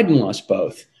 Biden lost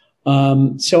both.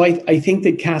 So I think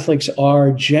that Catholics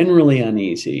are generally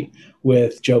uneasy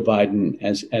with Joe Biden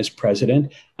as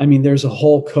president. I mean, there's a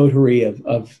whole coterie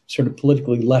of sort of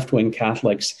politically left-wing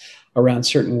Catholics around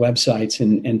certain websites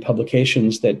and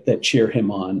publications that cheer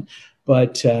him on.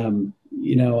 But it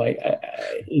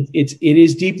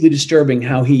is deeply disturbing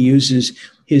how he uses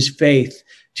his faith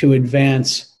to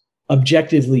advance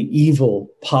objectively evil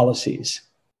policies.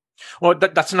 Well,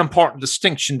 that's an important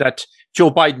distinction, that Joe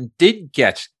Biden did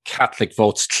get Catholic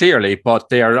votes, clearly, but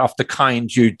they are of the kind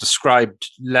you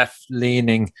described,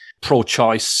 left-leaning,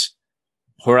 pro-choice,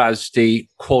 whereas the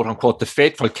quote-unquote the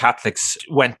faithful Catholics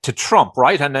went to Trump,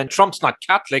 right? And then Trump's not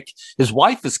Catholic. His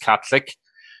wife is Catholic.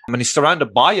 I mean, he's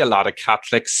surrounded by a lot of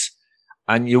Catholics.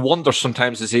 And you wonder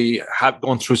sometimes, is he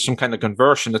going through some kind of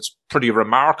conversion? It's pretty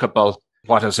remarkable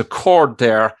what has occurred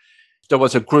there. There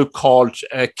was a group called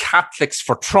Catholics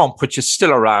for Trump, which is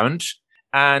still around.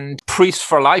 And Priests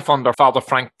for Life under Father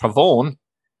Frank Pavone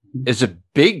is a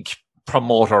big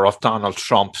promoter of Donald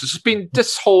Trump. This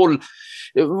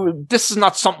is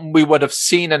not something we would have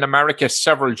seen in America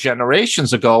several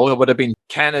generations ago. It would have been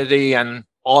Kennedy and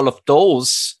all of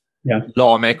those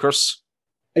lawmakers.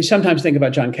 I sometimes think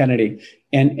about John Kennedy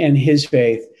and his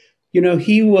faith. You know,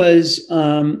 he was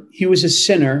a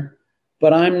sinner,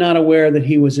 but I'm not aware that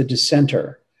he was a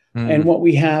dissenter. And what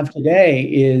we have today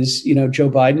is, Joe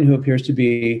Biden, who appears to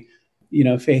be,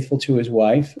 faithful to his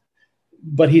wife,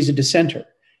 but he's a dissenter.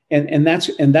 And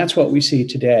that's what we see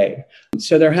today.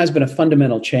 So there has been a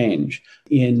fundamental change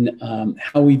in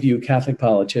how we view Catholic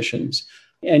politicians.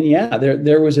 And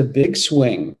there was a big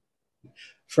swing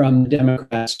from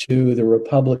Democrats to the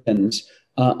Republicans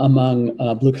among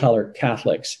blue-collar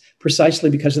Catholics, precisely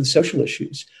because of the social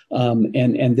issues.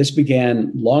 And this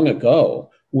began long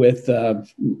ago with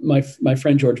my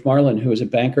friend George Marlin, who is a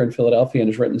banker in Philadelphia and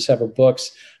has written several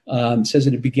books, says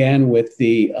that it began with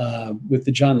the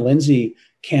John Lindsay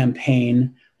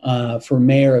campaign for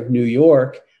mayor of New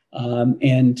York,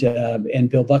 and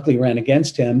Bill Buckley ran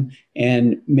against him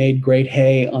and made great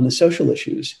hay on the social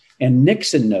issues. And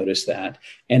Nixon noticed that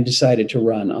and decided to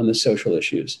run on the social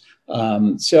issues.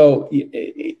 So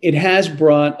it has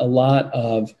brought a lot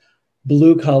of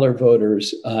blue-collar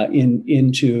voters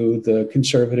into the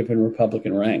conservative and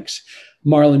Republican ranks.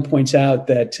 Marlin points out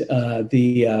that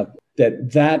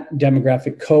that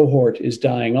demographic cohort is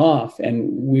dying off, and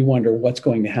we wonder what's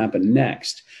going to happen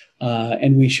next.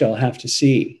 And we shall have to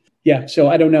see. Yeah, so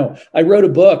I don't know. I wrote a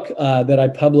book that I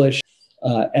published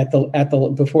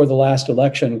before the last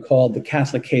election called "The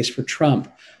Catholic Case for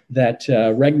Trump" that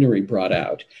Regnery brought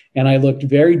out, and I looked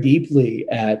very deeply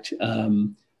at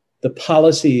the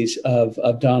policies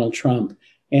of Donald Trump,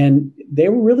 and they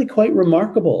were really quite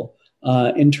remarkable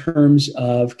in terms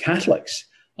of Catholics.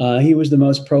 He was the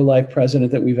most pro-life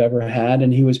president that we've ever had,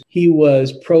 and he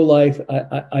was pro-life,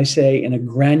 I say, in a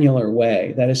granular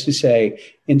way. That is to say,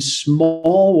 in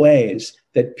small ways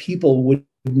that people would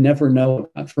never know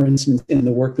about. For instance, in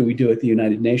the work that we do at the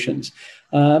United Nations.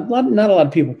 Not a lot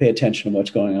of people pay attention to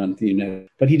what's going on at the United,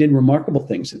 but he did remarkable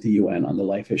things at the UN on the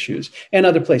life issues and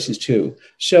other places too.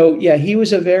 So yeah, he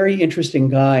was a very interesting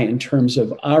guy in terms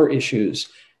of our issues.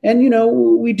 And,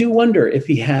 we do wonder if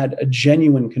he had a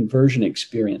genuine conversion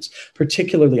experience,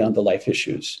 particularly on the life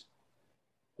issues.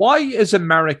 Why is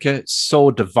America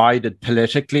so divided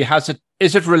politically?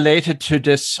 Is it related to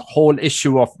this whole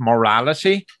issue of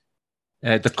morality,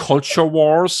 the culture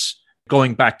wars,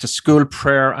 going back to school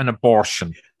prayer and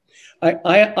abortion?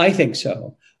 I think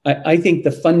so. I think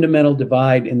the fundamental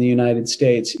divide in the United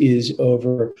States is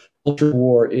over culture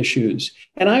war issues.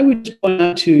 And I would point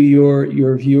out to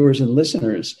your viewers and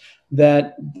listeners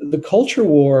that the culture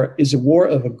war is a war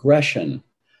of aggression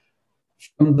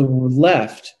from the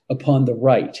left upon the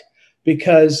right,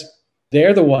 because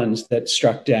they're the ones that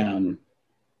struck down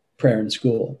prayer in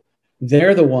school.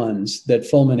 They're the ones that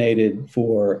fulminated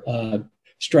for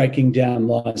striking down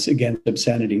laws against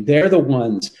obscenity. They're the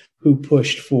ones who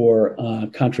pushed for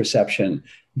contraception,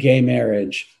 gay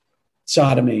marriage,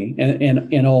 sodomy,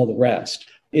 and all the rest.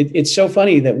 It's so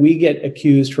funny that we get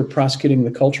accused for prosecuting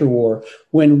the culture war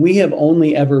when we have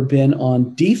only ever been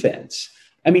on defense.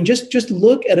 I mean, just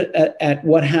look at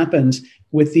what happens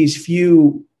with these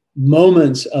few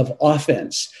moments of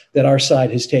offense that our side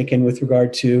has taken with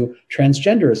regard to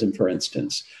transgenderism, for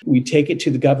instance. We take it to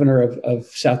the governor of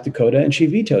South Dakota and she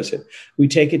vetoes it. We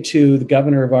take it to the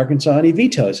governor of Arkansas and he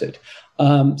vetoes it.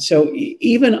 So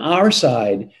even our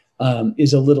side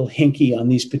is a little hinky on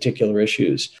these particular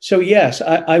issues. So yes,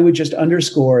 I would just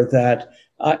underscore that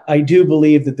I do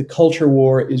believe that the culture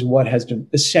war is what has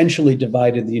essentially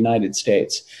divided the United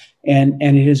States. And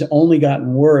it has only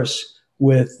gotten worse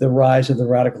with the rise of the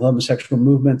radical homosexual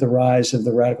movement, the rise of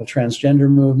the radical transgender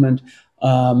movement,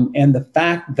 and the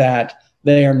fact that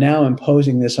they are now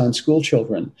imposing this on school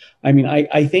children. I mean,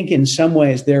 I think in some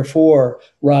ways, therefore,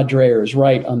 Rod Dreher is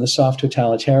right on the soft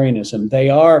totalitarianism. They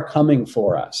are coming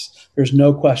for us. There's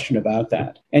no question about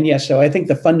that. And yes, so I think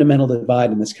the fundamental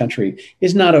divide in this country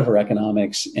is not over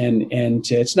economics and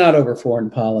it's not over foreign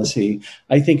policy.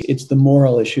 I think it's the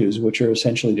moral issues which are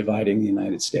essentially dividing the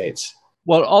United States.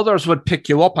 Well, others would pick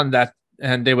you up on that,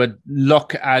 and they would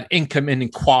look at income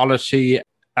inequality,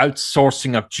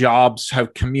 outsourcing of jobs, how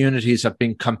communities have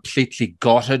been completely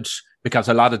gutted because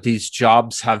a lot of these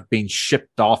jobs have been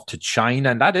shipped off to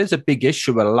China. And that is a big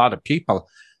issue with a lot of people.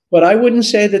 But I wouldn't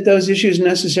say that those issues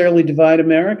necessarily divide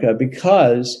America,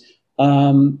 because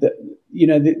the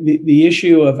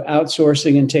issue of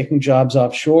outsourcing and taking jobs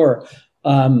offshore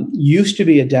used to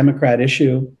be a Democrat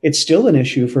issue. It's still an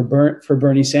issue for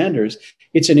Bernie Sanders.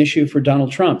 It's an issue for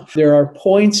Donald Trump. There are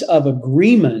points of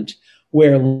agreement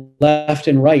where left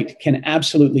and right can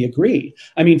absolutely agree.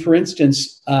 I mean, for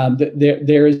instance,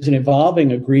 there is an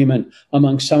evolving agreement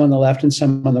among some on the left and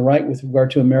some on the right with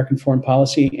regard to American foreign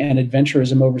policy and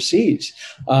adventurism overseas.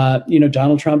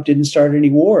 Donald Trump didn't start any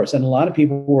wars, and a lot of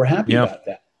people were happy about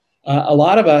that. A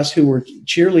lot of us who were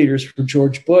cheerleaders for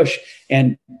George Bush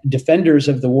and defenders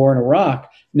of the war in Iraq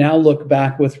now look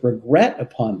back with regret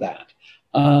upon that.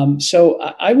 So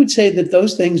I would say that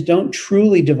those things don't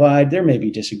truly divide. There may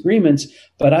be disagreements,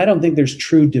 but I don't think there's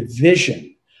true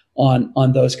division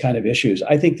on those kind of issues.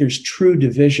 I think there's true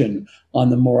division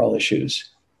on the moral issues.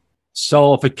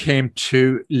 So if it came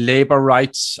to labor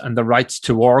rights and the rights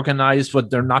to organize, would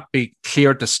there not be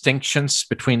clear distinctions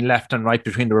between left and right,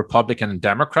 between the Republican and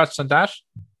Democrats on that?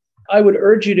 I would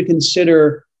urge you to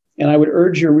consider, and I would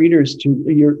urge your readers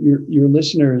your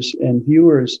listeners and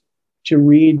viewers to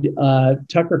read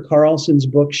Tucker Carlson's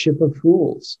book, Ship of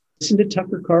Fools. Listen to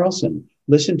Tucker Carlson.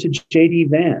 Listen to J.D.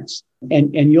 Vance.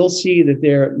 And you'll see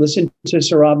that listen to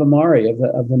Sohrab Ahmari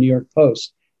of the New York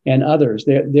Post and others.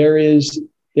 There is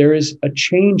a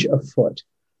change afoot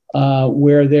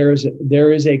where there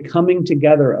is a coming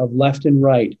together of left and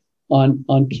right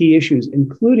on key issues,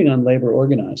 including on labor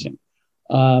organizing.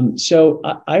 So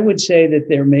I would say that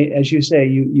there may, as you say,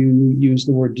 you use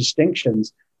the word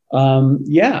distinctions.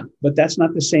 But that's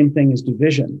not the same thing as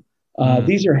division.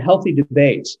 These are healthy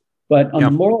debates, but on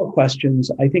the moral questions,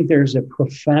 I think there's a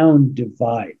profound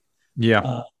divide.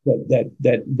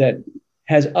 That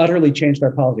has utterly changed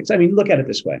our politics. I mean, look at it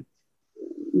this way.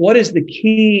 What is the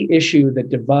key issue that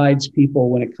divides people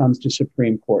when it comes to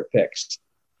Supreme Court picks?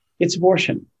 It's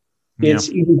abortion. It's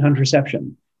even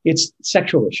contraception. It's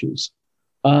sexual issues.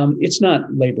 It's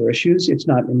not labor issues. It's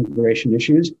not immigration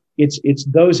issues. It's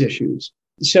those issues.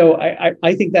 So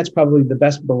I think that's probably the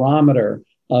best barometer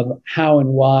of how and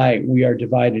why we are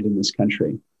divided in this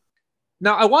country.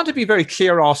 Now, I want to be very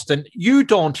clear, Austin. You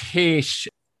don't hate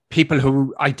people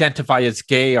who identify as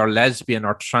gay or lesbian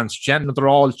or transgender. They're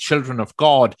all children of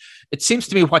God. It seems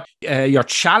to me what you're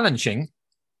challenging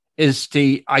is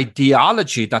the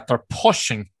ideology that they're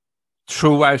pushing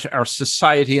throughout our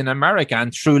society in America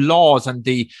and through laws and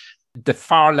the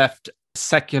far left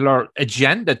secular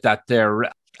agenda that they're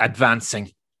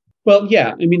advancing. Well,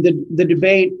 yeah. I mean, the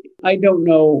debate, I don't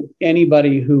know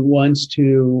anybody who wants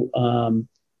to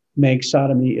make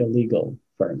sodomy illegal,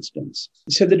 for instance.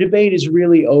 So the debate is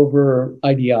really over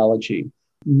ideology.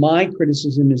 My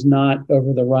criticism is not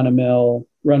over the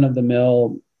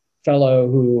run-of-the-mill fellow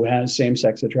who has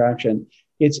same-sex attraction.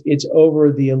 It's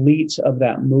over the elites of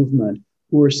that movement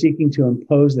who are seeking to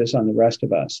impose this on the rest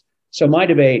of us. So my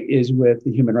debate is with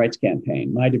the Human Rights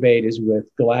Campaign. My debate is with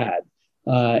GLAAD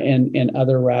and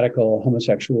other radical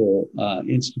homosexual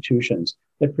institutions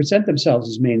that present themselves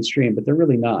as mainstream, but they're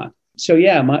really not. So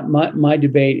yeah, my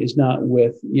debate is not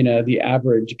with the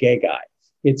average gay guy.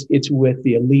 It's with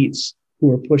the elites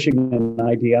who are pushing an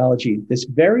ideology this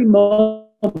very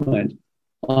moment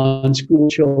on school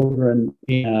children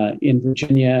in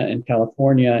Virginia and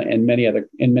California and many other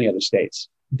states.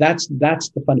 That's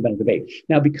the fundamental debate.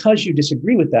 Now, because you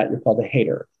disagree with that, you're called a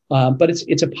hater. But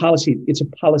it's a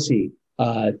policy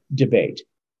debate.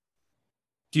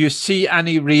 Do you see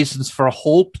any reasons for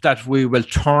hope that we will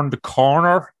turn the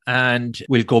corner and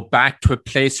we'll go back to a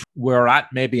place we're at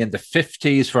maybe in the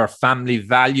 50s where family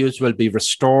values will be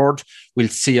restored? We'll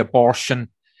see abortion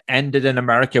ended in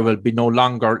America, will be no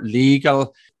longer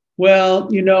legal. Well,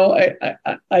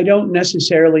 I don't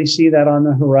necessarily see that on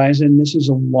the horizon. This is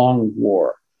a long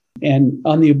war. And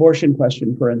on the abortion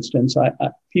question, for instance,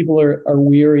 people are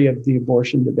weary of the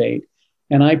abortion debate.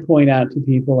 And I point out to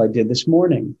people, I did this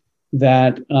morning,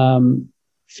 that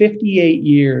 58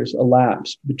 years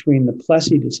elapsed between the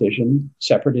Plessy decision,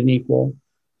 separate and equal,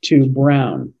 to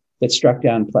Brown that struck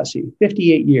down Plessy.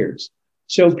 58 years.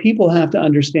 So people have to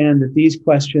understand that these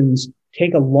questions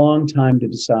take a long time to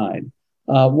decide.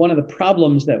 One of the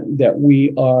problems that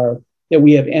we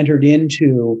have entered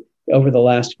into over the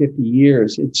last 50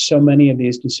 years, it's so many of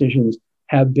these decisions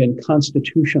have been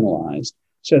constitutionalized.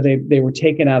 So they were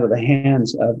taken out of the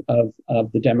hands of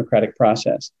the democratic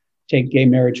process. Take gay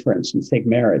marriage, for instance, take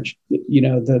marriage.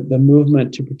 The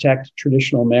movement to protect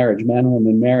traditional marriage, man and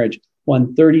woman marriage,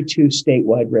 won 32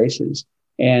 statewide races,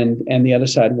 and the other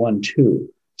side won 2.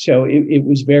 So it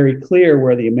was very clear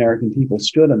where the American people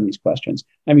stood on these questions.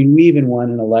 I mean, we even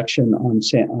won an election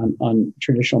on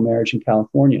traditional marriage in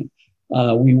California.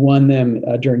 We won them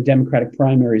during Democratic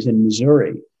primaries in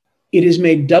Missouri. It is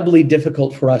made doubly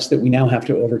difficult for us that we now have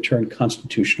to overturn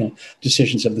constitutional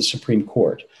decisions of the Supreme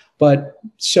Court. But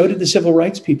so did the civil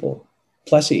rights people.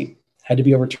 Plessy had to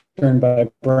be overturned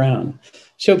by Brown.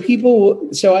 So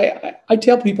I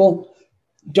tell people,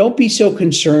 don't be so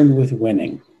concerned with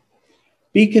winning.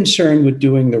 Be concerned with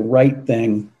doing the right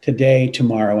thing today,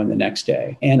 tomorrow, and the next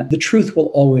day. And the truth will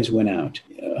always win out.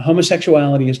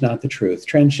 Homosexuality is not the truth.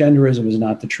 Transgenderism is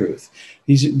not the truth.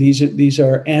 These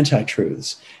are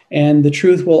anti-truths. And the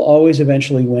truth will always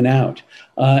eventually win out.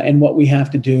 And what we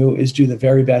have to do is do the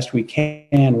very best we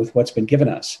can with what's been given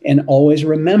us. And always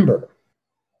remember,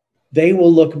 they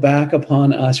will look back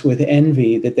upon us with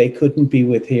envy that they couldn't be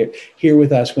here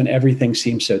with us when everything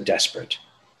seems so desperate.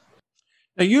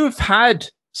 Now, you've had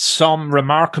some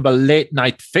remarkable late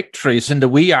night victories in the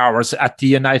wee hours at the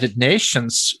United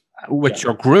Nations with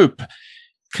your group.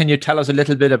 Can you tell us a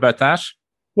little bit about that?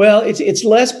 Well, it's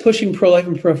less pushing pro-life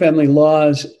and pro-family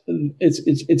laws.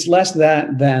 It's less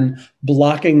that than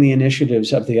blocking the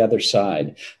initiatives of the other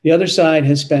side. The other side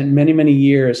has spent many, many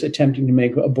years attempting to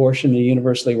make abortion a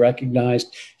universally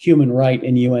recognized human right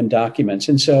in UN documents.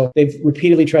 And so they've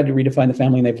repeatedly tried to redefine the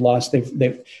family, and they've lost.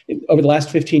 They've over the last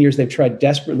 15 years, they've tried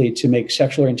desperately to make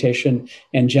sexual orientation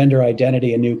and gender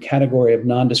identity a new category of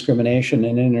non-discrimination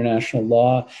in international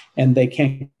law, and they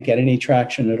can't get any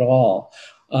traction at all.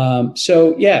 It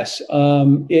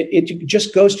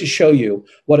just goes to show you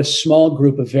what a small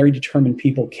group of very determined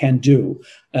people can do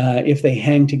if they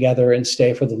hang together and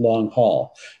stay for the long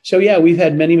haul. So, we've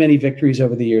had many, many victories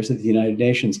over the years at the United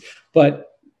Nations,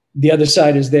 but the other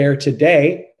side is there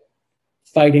today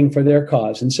fighting for their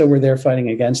cause. And so we're there fighting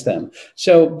against them.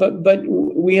 So, but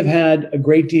we have had a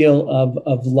great deal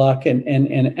of luck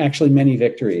and actually many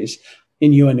victories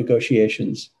in UN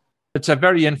negotiations. It's a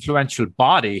very influential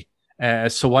body.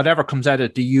 So whatever comes out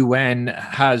of the UN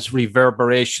has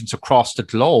reverberations across the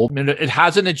globe. I mean, it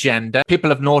has an agenda.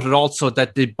 People have noted also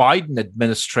that the Biden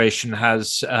administration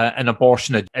has an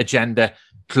abortion agenda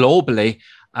globally.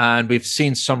 And we've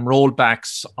seen some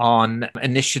rollbacks on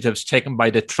initiatives taken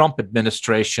by the Trump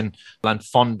administration and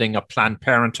funding of Planned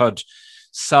Parenthood.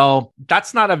 So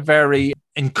that's not a very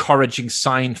encouraging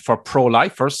sign for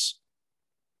pro-lifers.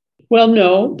 Well,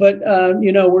 no, but,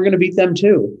 we're going to beat them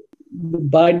too.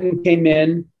 Biden came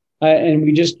in and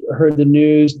we just heard the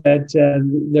news that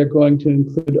they're going to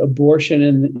include abortion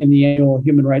in the annual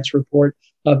human rights report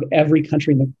of every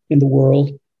country in the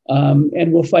world.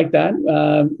 And we'll fight that.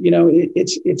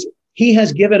 He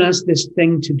has given us this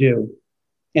thing to do.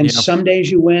 And some days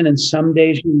you win and some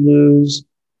days you lose.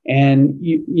 And,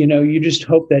 you just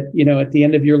hope that, at the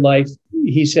end of your life,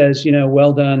 he says,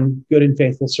 well done, good and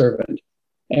faithful servant.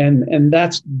 And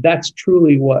that's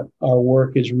truly what our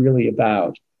work is really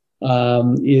about,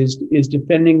 is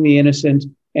defending the innocent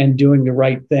and doing the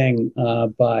right thing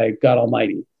by God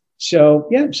Almighty. So,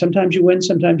 sometimes you win,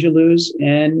 sometimes you lose,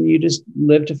 and you just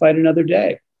live to fight another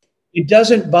day. It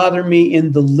doesn't bother me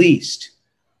in the least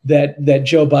that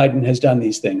Joe Biden has done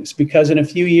these things, because in a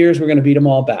few years, we're going to beat them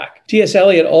all back. T.S.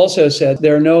 Eliot also said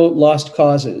there are no lost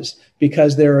causes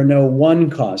because there are no won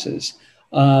causes.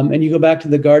 And you go back to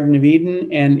the Garden of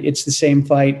Eden, and it's the same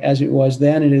fight as it was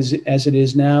then, as it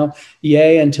is now,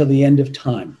 yea, until the end of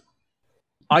time.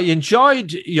 I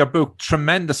enjoyed your book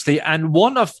tremendously. And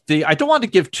I don't want to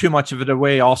give too much of it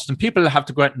away, Austin. People have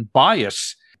to go out and buy it.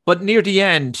 But near the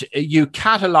end, you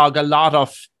catalogue a lot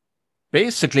of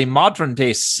basically modern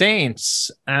day saints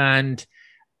and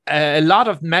a lot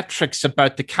of metrics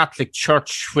about the Catholic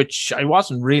Church, which I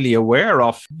wasn't really aware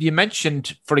of. You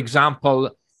mentioned, for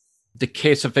example, the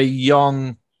case of a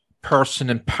young person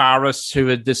in Paris who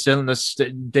had this illness.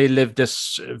 They lived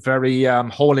this very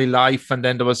holy life. And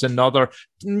then there was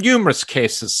numerous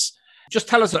cases. Just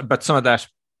tell us about some of that.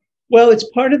 Well, it's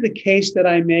part of the case that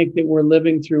I make that we're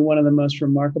living through one of the most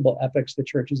remarkable epochs the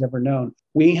church has ever known.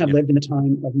 We have lived in the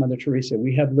time of Mother Teresa.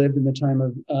 We have lived in the time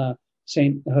of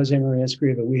Saint Jose Maria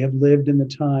Escriva. We have lived in the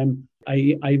time,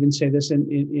 I even say this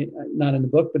not in the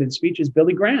book, but in speeches,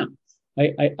 Billy Graham,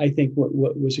 I think what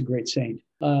was a great saint.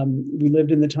 We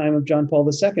lived in the time of John Paul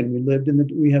II.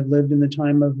 We have lived in the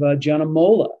time of Gianna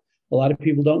Molla. A lot of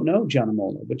people don't know Gianna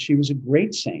Molla, but she was a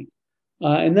great saint.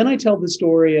 And then I tell the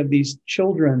story of these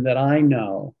children that I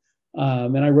know.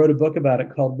 And I wrote a book about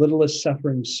it called Littlest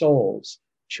Suffering Souls,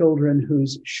 children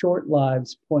whose short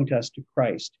lives point us to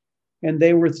Christ. And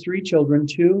they were 3 children,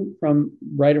 2 from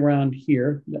right around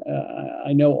here.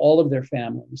 I know all of their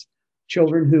families,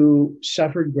 children who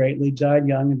suffered greatly, died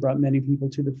young, and brought many people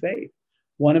to the faith.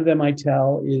 One of them I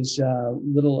tell is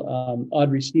little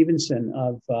Audrey Stevenson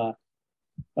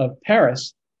of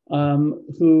Paris,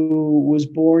 who was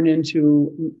born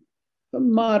into a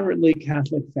moderately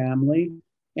Catholic family.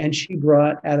 And she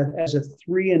brought, as a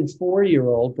 3 and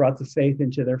 4-year-old, brought the faith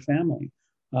into their family.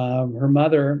 Her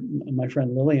mother, my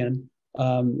friend Lillian,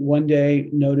 one day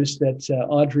noticed that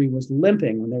Audrey was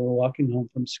limping when they were walking home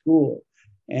from school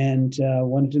and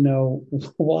wanted to know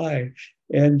why.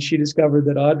 And she discovered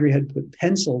that Audrey had put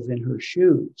pencils in her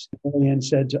shoes. Lillian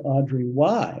said to Audrey,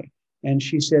 "Why?" And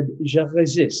she said, "Je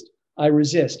résiste. I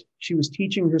resist." She was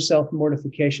teaching herself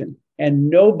mortification, and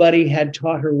nobody had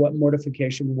taught her what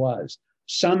mortification was.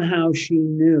 Somehow she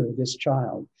knew, this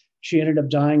child. She ended up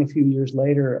dying a few years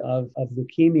later of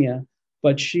leukemia,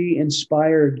 but she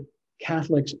inspired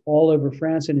Catholics all over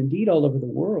France and indeed all over the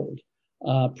world.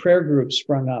 Prayer groups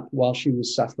sprung up while she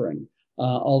was suffering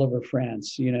all over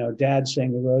France. You know, dads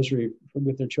saying the rosary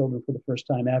with their children for the first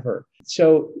time ever.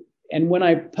 So, and when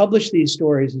I published these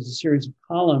stories as a series of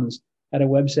columns at a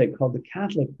website called The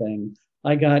Catholic Thing,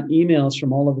 I got emails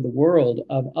from all over the world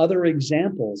of other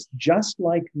examples just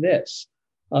like this,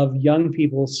 of young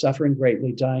people suffering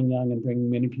greatly, dying young, and bringing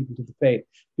many people to the faith,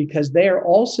 because they are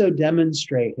also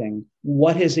demonstrating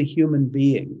what is a human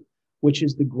being, which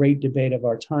is the great debate of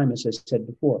our time, as I said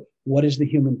before. What is the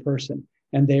human person?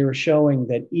 And they are showing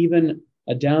that even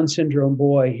a Down syndrome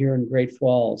boy here in Great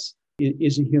Falls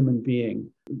is a human being.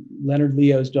 Leonard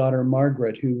Leo's daughter,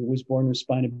 Margaret, who was born with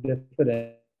spina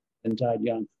bifida and died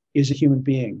young, is a human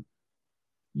being,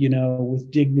 you know, with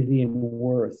dignity and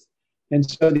worth. And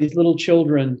so these little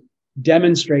children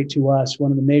demonstrate to us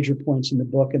one of the major points in the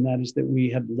book, and that is that we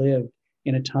have lived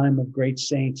in a time of great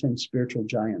saints and spiritual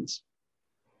giants.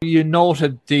 You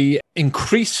noted the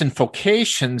increase in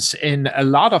vocations in a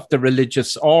lot of the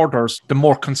religious orders, the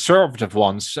more conservative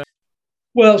ones.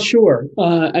 Well, sure.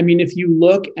 I mean, if you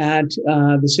look at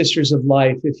the Sisters of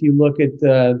Life, if you look at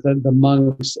the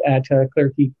monks at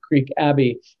Clarke Creek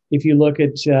Abbey, if you look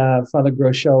at Father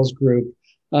Grochel's group,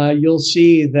 you'll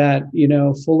see that, you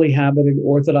know, fully habited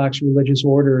Orthodox religious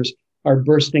orders are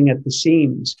bursting at the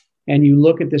seams. And you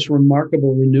look at this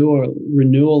remarkable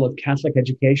renewal of Catholic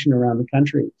education around the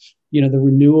country, you know, the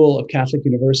renewal of Catholic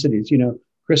universities, you know,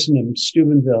 Christendom,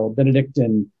 Steubenville,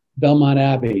 Benedictine, Belmont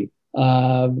Abbey,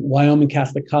 Wyoming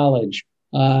Catholic College,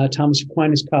 Thomas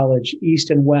Aquinas College,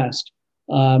 East and West.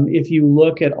 If you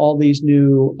look at all these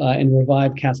new and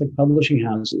revived Catholic publishing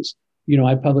houses, you know,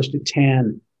 I published at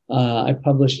TAN. I'm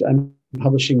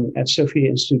publishing at Sophia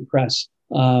Institute Press.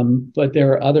 But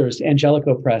there are others,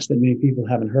 Angelico Press, that many people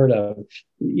haven't heard of.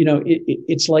 You know,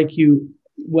 it's like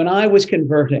when I was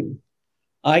converting,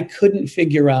 I couldn't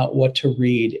figure out what to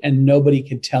read, and nobody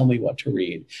could tell me what to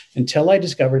read until I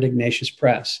discovered Ignatius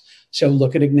Press. So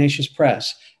look at Ignatius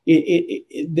Press.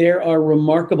 There are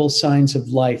remarkable signs of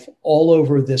life all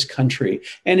over this country.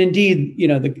 And indeed, you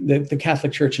know, the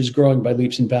Catholic Church is growing by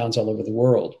leaps and bounds all over the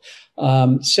world.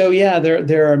 So yeah,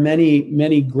 there are many,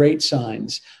 many great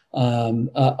signs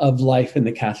of life in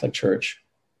the Catholic Church.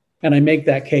 And I make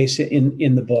that case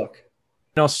in the book.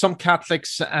 You know, some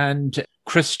Catholics and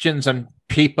Christians and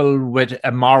people with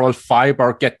a moral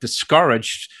fiber get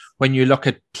discouraged when you look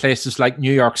at places like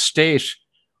New York State,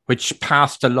 which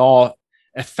passed a law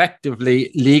effectively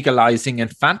legalizing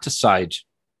infanticide.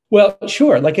 Well,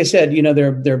 sure. Like I said, you know,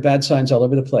 there are bad signs all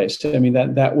over the place. I mean,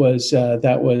 that was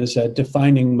a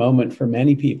defining moment for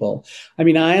many people. I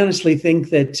mean, I honestly think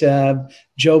that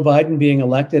Joe Biden being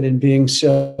elected and being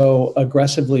so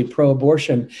aggressively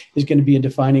pro-abortion is going to be a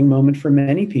defining moment for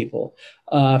many people.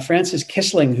 Francis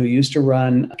Kissling, who used to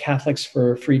run Catholics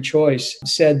for Free Choice,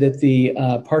 said that the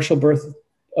partial birth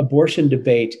abortion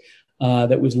debate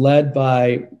that was led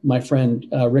by my friend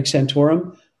Rick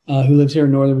Santorum, who lives here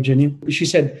in Northern Virginia, she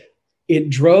said it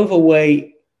drove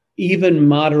away even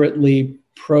moderately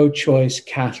pro-choice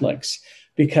Catholics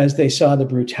because they saw the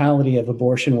brutality of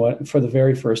abortion for the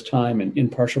very first time in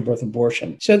partial birth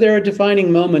abortion. So there are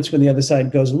defining moments when the other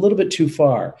side goes a little bit too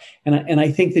far. And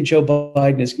I think that Joe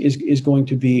Biden is going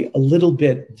to be a little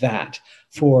bit that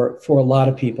for a lot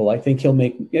of people. I think he'll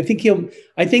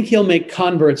make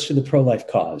converts to the pro-life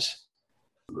cause.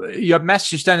 Your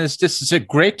message then is this is a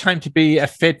great time to be a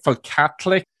faithful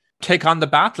Catholic. Take on the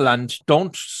battle and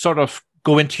don't sort of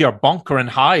go into your bunker and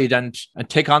hide and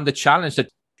take on the challenge.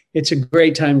 It's a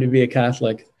great time to be a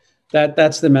Catholic.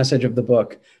 That's the message of the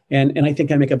book. And I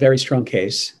think I make a very strong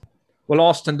case. Well,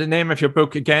 Austin, the name of your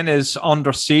book again is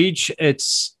Under Siege.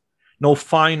 It's no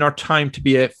finer time to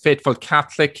be a faithful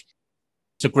Catholic.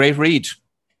 It's a great read.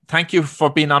 Thank you for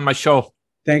being on my show.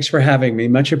 Thanks for having me.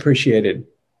 Much appreciated.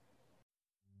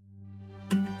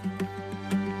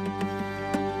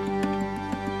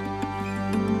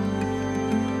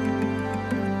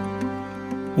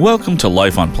 Welcome to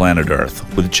Life on Planet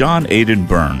Earth with John Aidan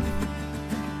Byrne.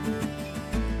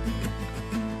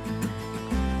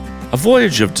 A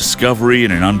voyage of discovery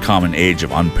in an uncommon age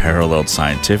of unparalleled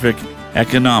scientific,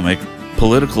 economic,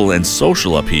 political, and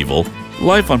social upheaval,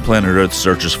 Life on Planet Earth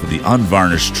searches for the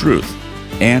unvarnished truth,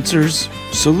 answers,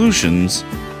 solutions,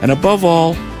 and above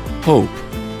all, hope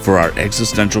for our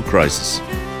existential crisis.